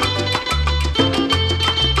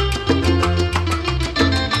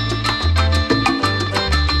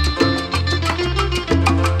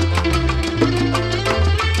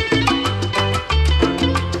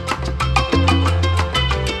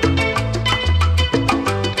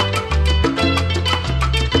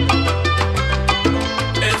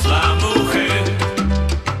 Es la mujer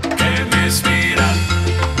que me inspira.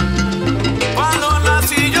 Cuando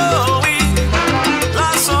nací yo vi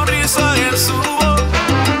la sonrisa en su voz,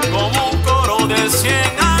 como un coro de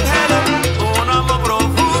 100 ángeles, un amor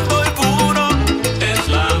profundo y puro. Es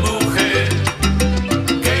la mujer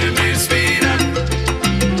que me inspira,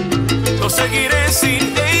 no seguiré sin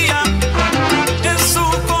ella. Es su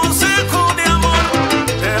consejo de amor,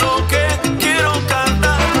 de lo que quiero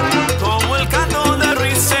cantar, como el canto de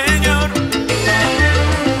ruiseñor.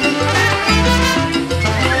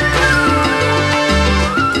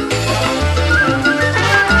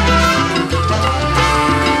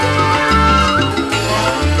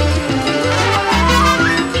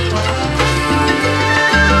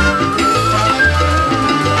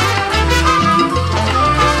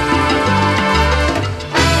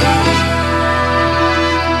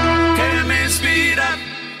 Que me inspira.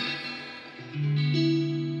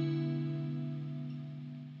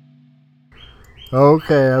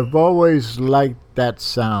 Okay, I've always liked that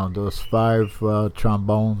sound, those 5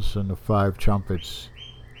 trombones and the 5 trumpets.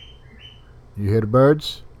 You hear the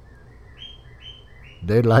birds?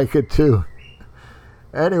 They like it too.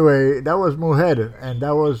 Anyway, that was Mujer, and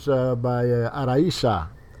that was by Araiza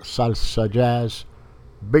Salsa Jazz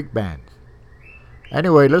Big Band.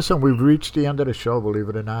 Anyway, listen, we've reached the end of the show, believe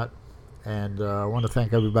it or not. And I want to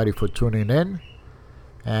thank everybody for tuning in.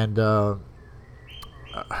 And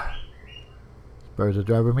birds are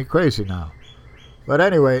driving me crazy now. But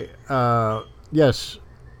anyway, yes,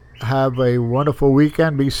 have a wonderful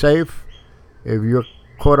weekend. Be safe. If you're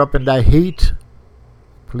caught up in that heat,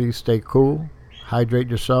 please stay cool. Hydrate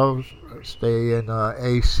yourselves. Stay in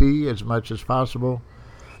AC as much as possible.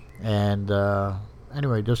 And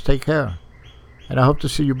anyway, just take care. And I hope to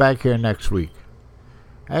see you back here next week.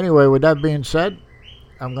 Anyway, with that being said,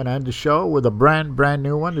 I'm going to end the show with a brand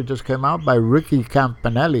new one that just came out by Ricky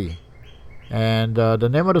Campanelli. And the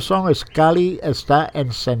name of the song is Cali Está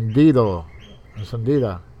Encendida.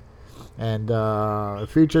 And it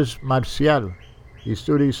features Marcial. He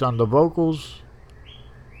studies on the vocals.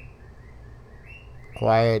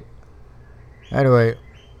 Quiet. Anyway,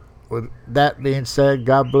 with that being said,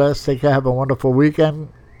 God bless. Take care. Have a wonderful weekend.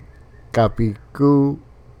 Capicu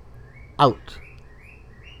out.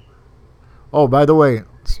 Oh, by the way,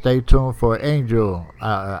 stay tuned for Angel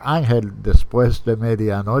Ángel Después de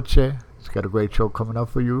Medianoche. It's got a great show coming up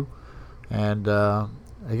for you. And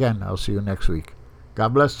again, I'll see you next week.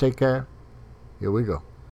 God bless. Take care. Here we go.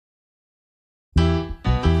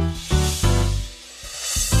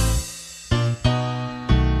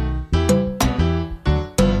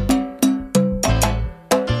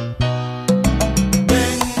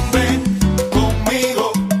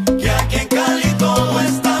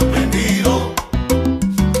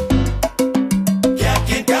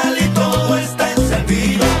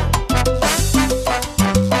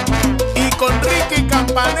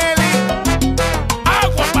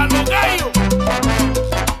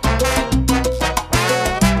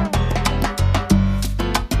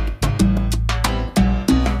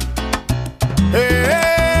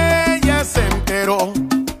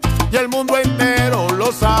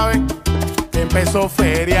 Empezó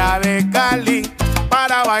Feria de Cali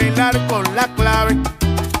para bailar con la clave.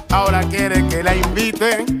 Ahora quiere que la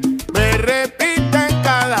inviten, me repiten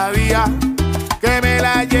cada día que me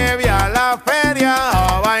la lleve a la feria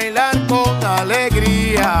a bailar con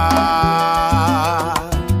alegría.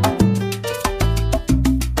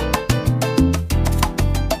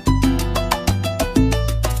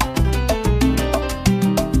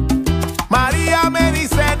 María me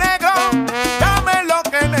dice, negro, dame lo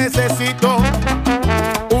que necesito.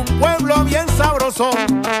 Un pueblo bien sabroso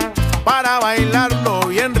para bailarlo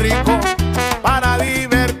bien rico, para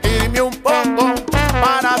divertirme un poco,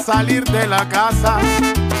 para salir de la casa,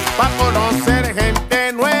 para conocer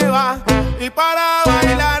gente nueva y para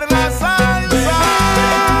bailar la salsa.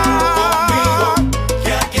 Conmigo,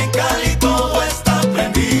 que aquí en Cali todo está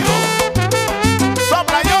prendido.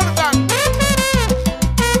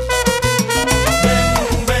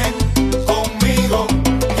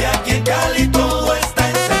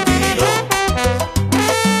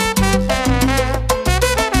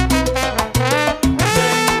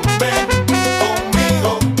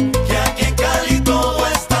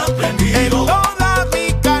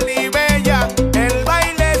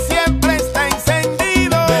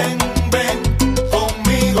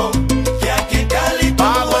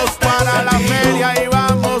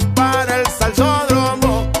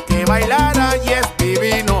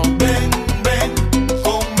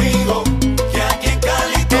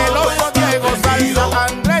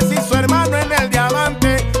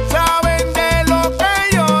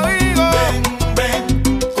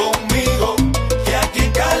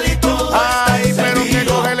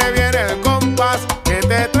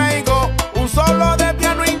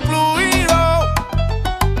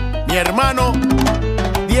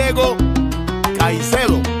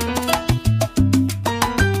 Caicedo.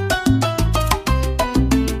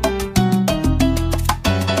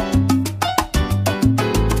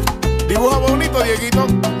 Dibuja bonito, Dieguito.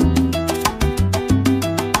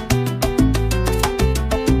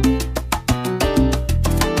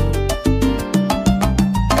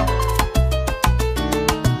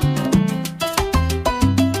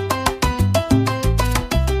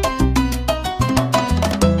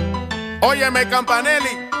 Óyeme,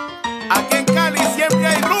 Campanelli, aquí en Cali siempre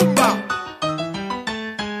hay rumba.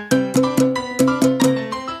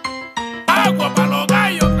 Agua para los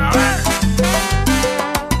gallos otra vez.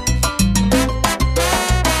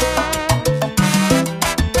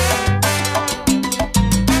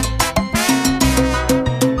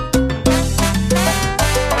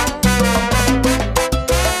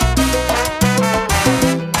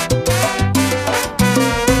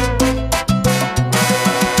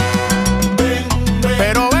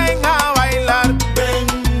 Pero ven a bailar,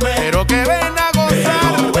 pero que ven a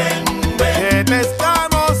gozar, que te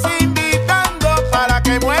estamos invitando para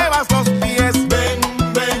que muevas los pies.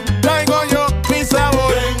 Traigo yo mi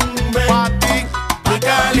sabor, pa' ti, mi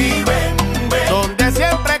Cali, donde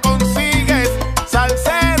siempre consigues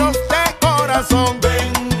salseros de corazón,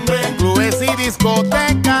 en clubes y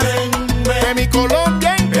discotecas de mi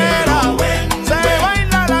Colombia entera. Se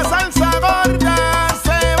baila la salsa gorda,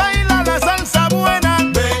 se baila la salsa buena.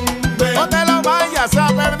 No te lo vayas a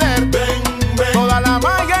perder. Toda la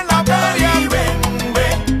magia en la feria.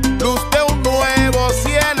 Luz de un nuevo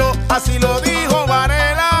cielo, así lo dijo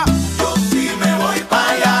Varela. Yo sí me voy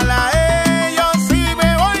para allá. Yo sí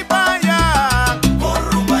me voy para allá.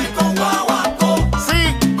 Con rumba y con guaguancó.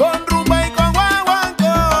 Sí, con rumba y con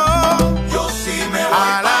guaguancó. Yo sí me voy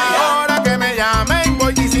para allá. A la hora que me llamen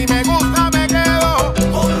voy y si me gusta me quedo.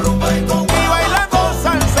 Con rumba y con guaguancó. Y bailando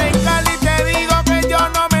salsa en Cali te digo que yo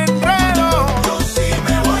no me enredo. Yo sí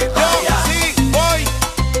me voy para allá. Yo sí voy,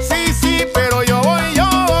 sí, pero yo voy.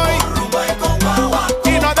 Con rumba y con guaguancó.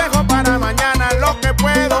 Y no dejo para mañana lo que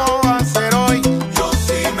puedo hacer hoy. Yo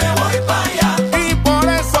sí me voy para allá. Y por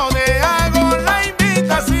eso te hago la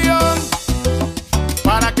invitación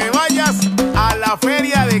para que vayas a la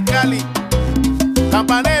feria de Cali.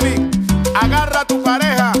 Campanelli, agarra a tu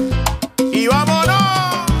pareja y vámonos.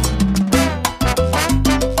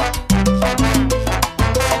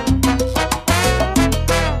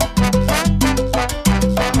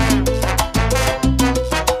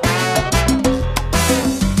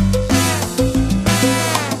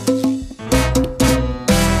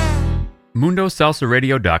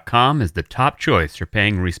 MundoSalsaRadio.com is the top choice for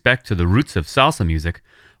paying respect to the roots of salsa music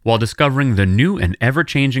while discovering the new and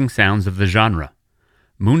ever-changing sounds of the genre.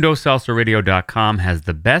 MundoSalsaRadio.com has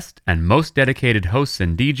the best and most dedicated hosts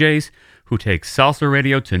and DJs who take salsa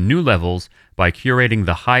radio to new levels by curating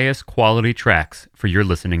the highest quality tracks for your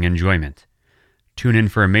listening enjoyment. Tune in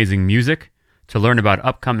for amazing music, to learn about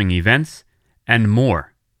upcoming events, and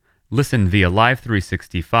more. Listen via Live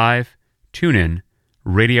 365, TuneIn,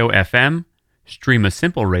 Radio FM, Stream a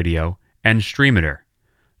Simple Radio, and Streamiter.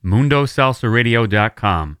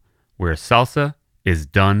 MundoSalsaRadio.com, where salsa is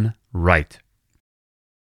done right.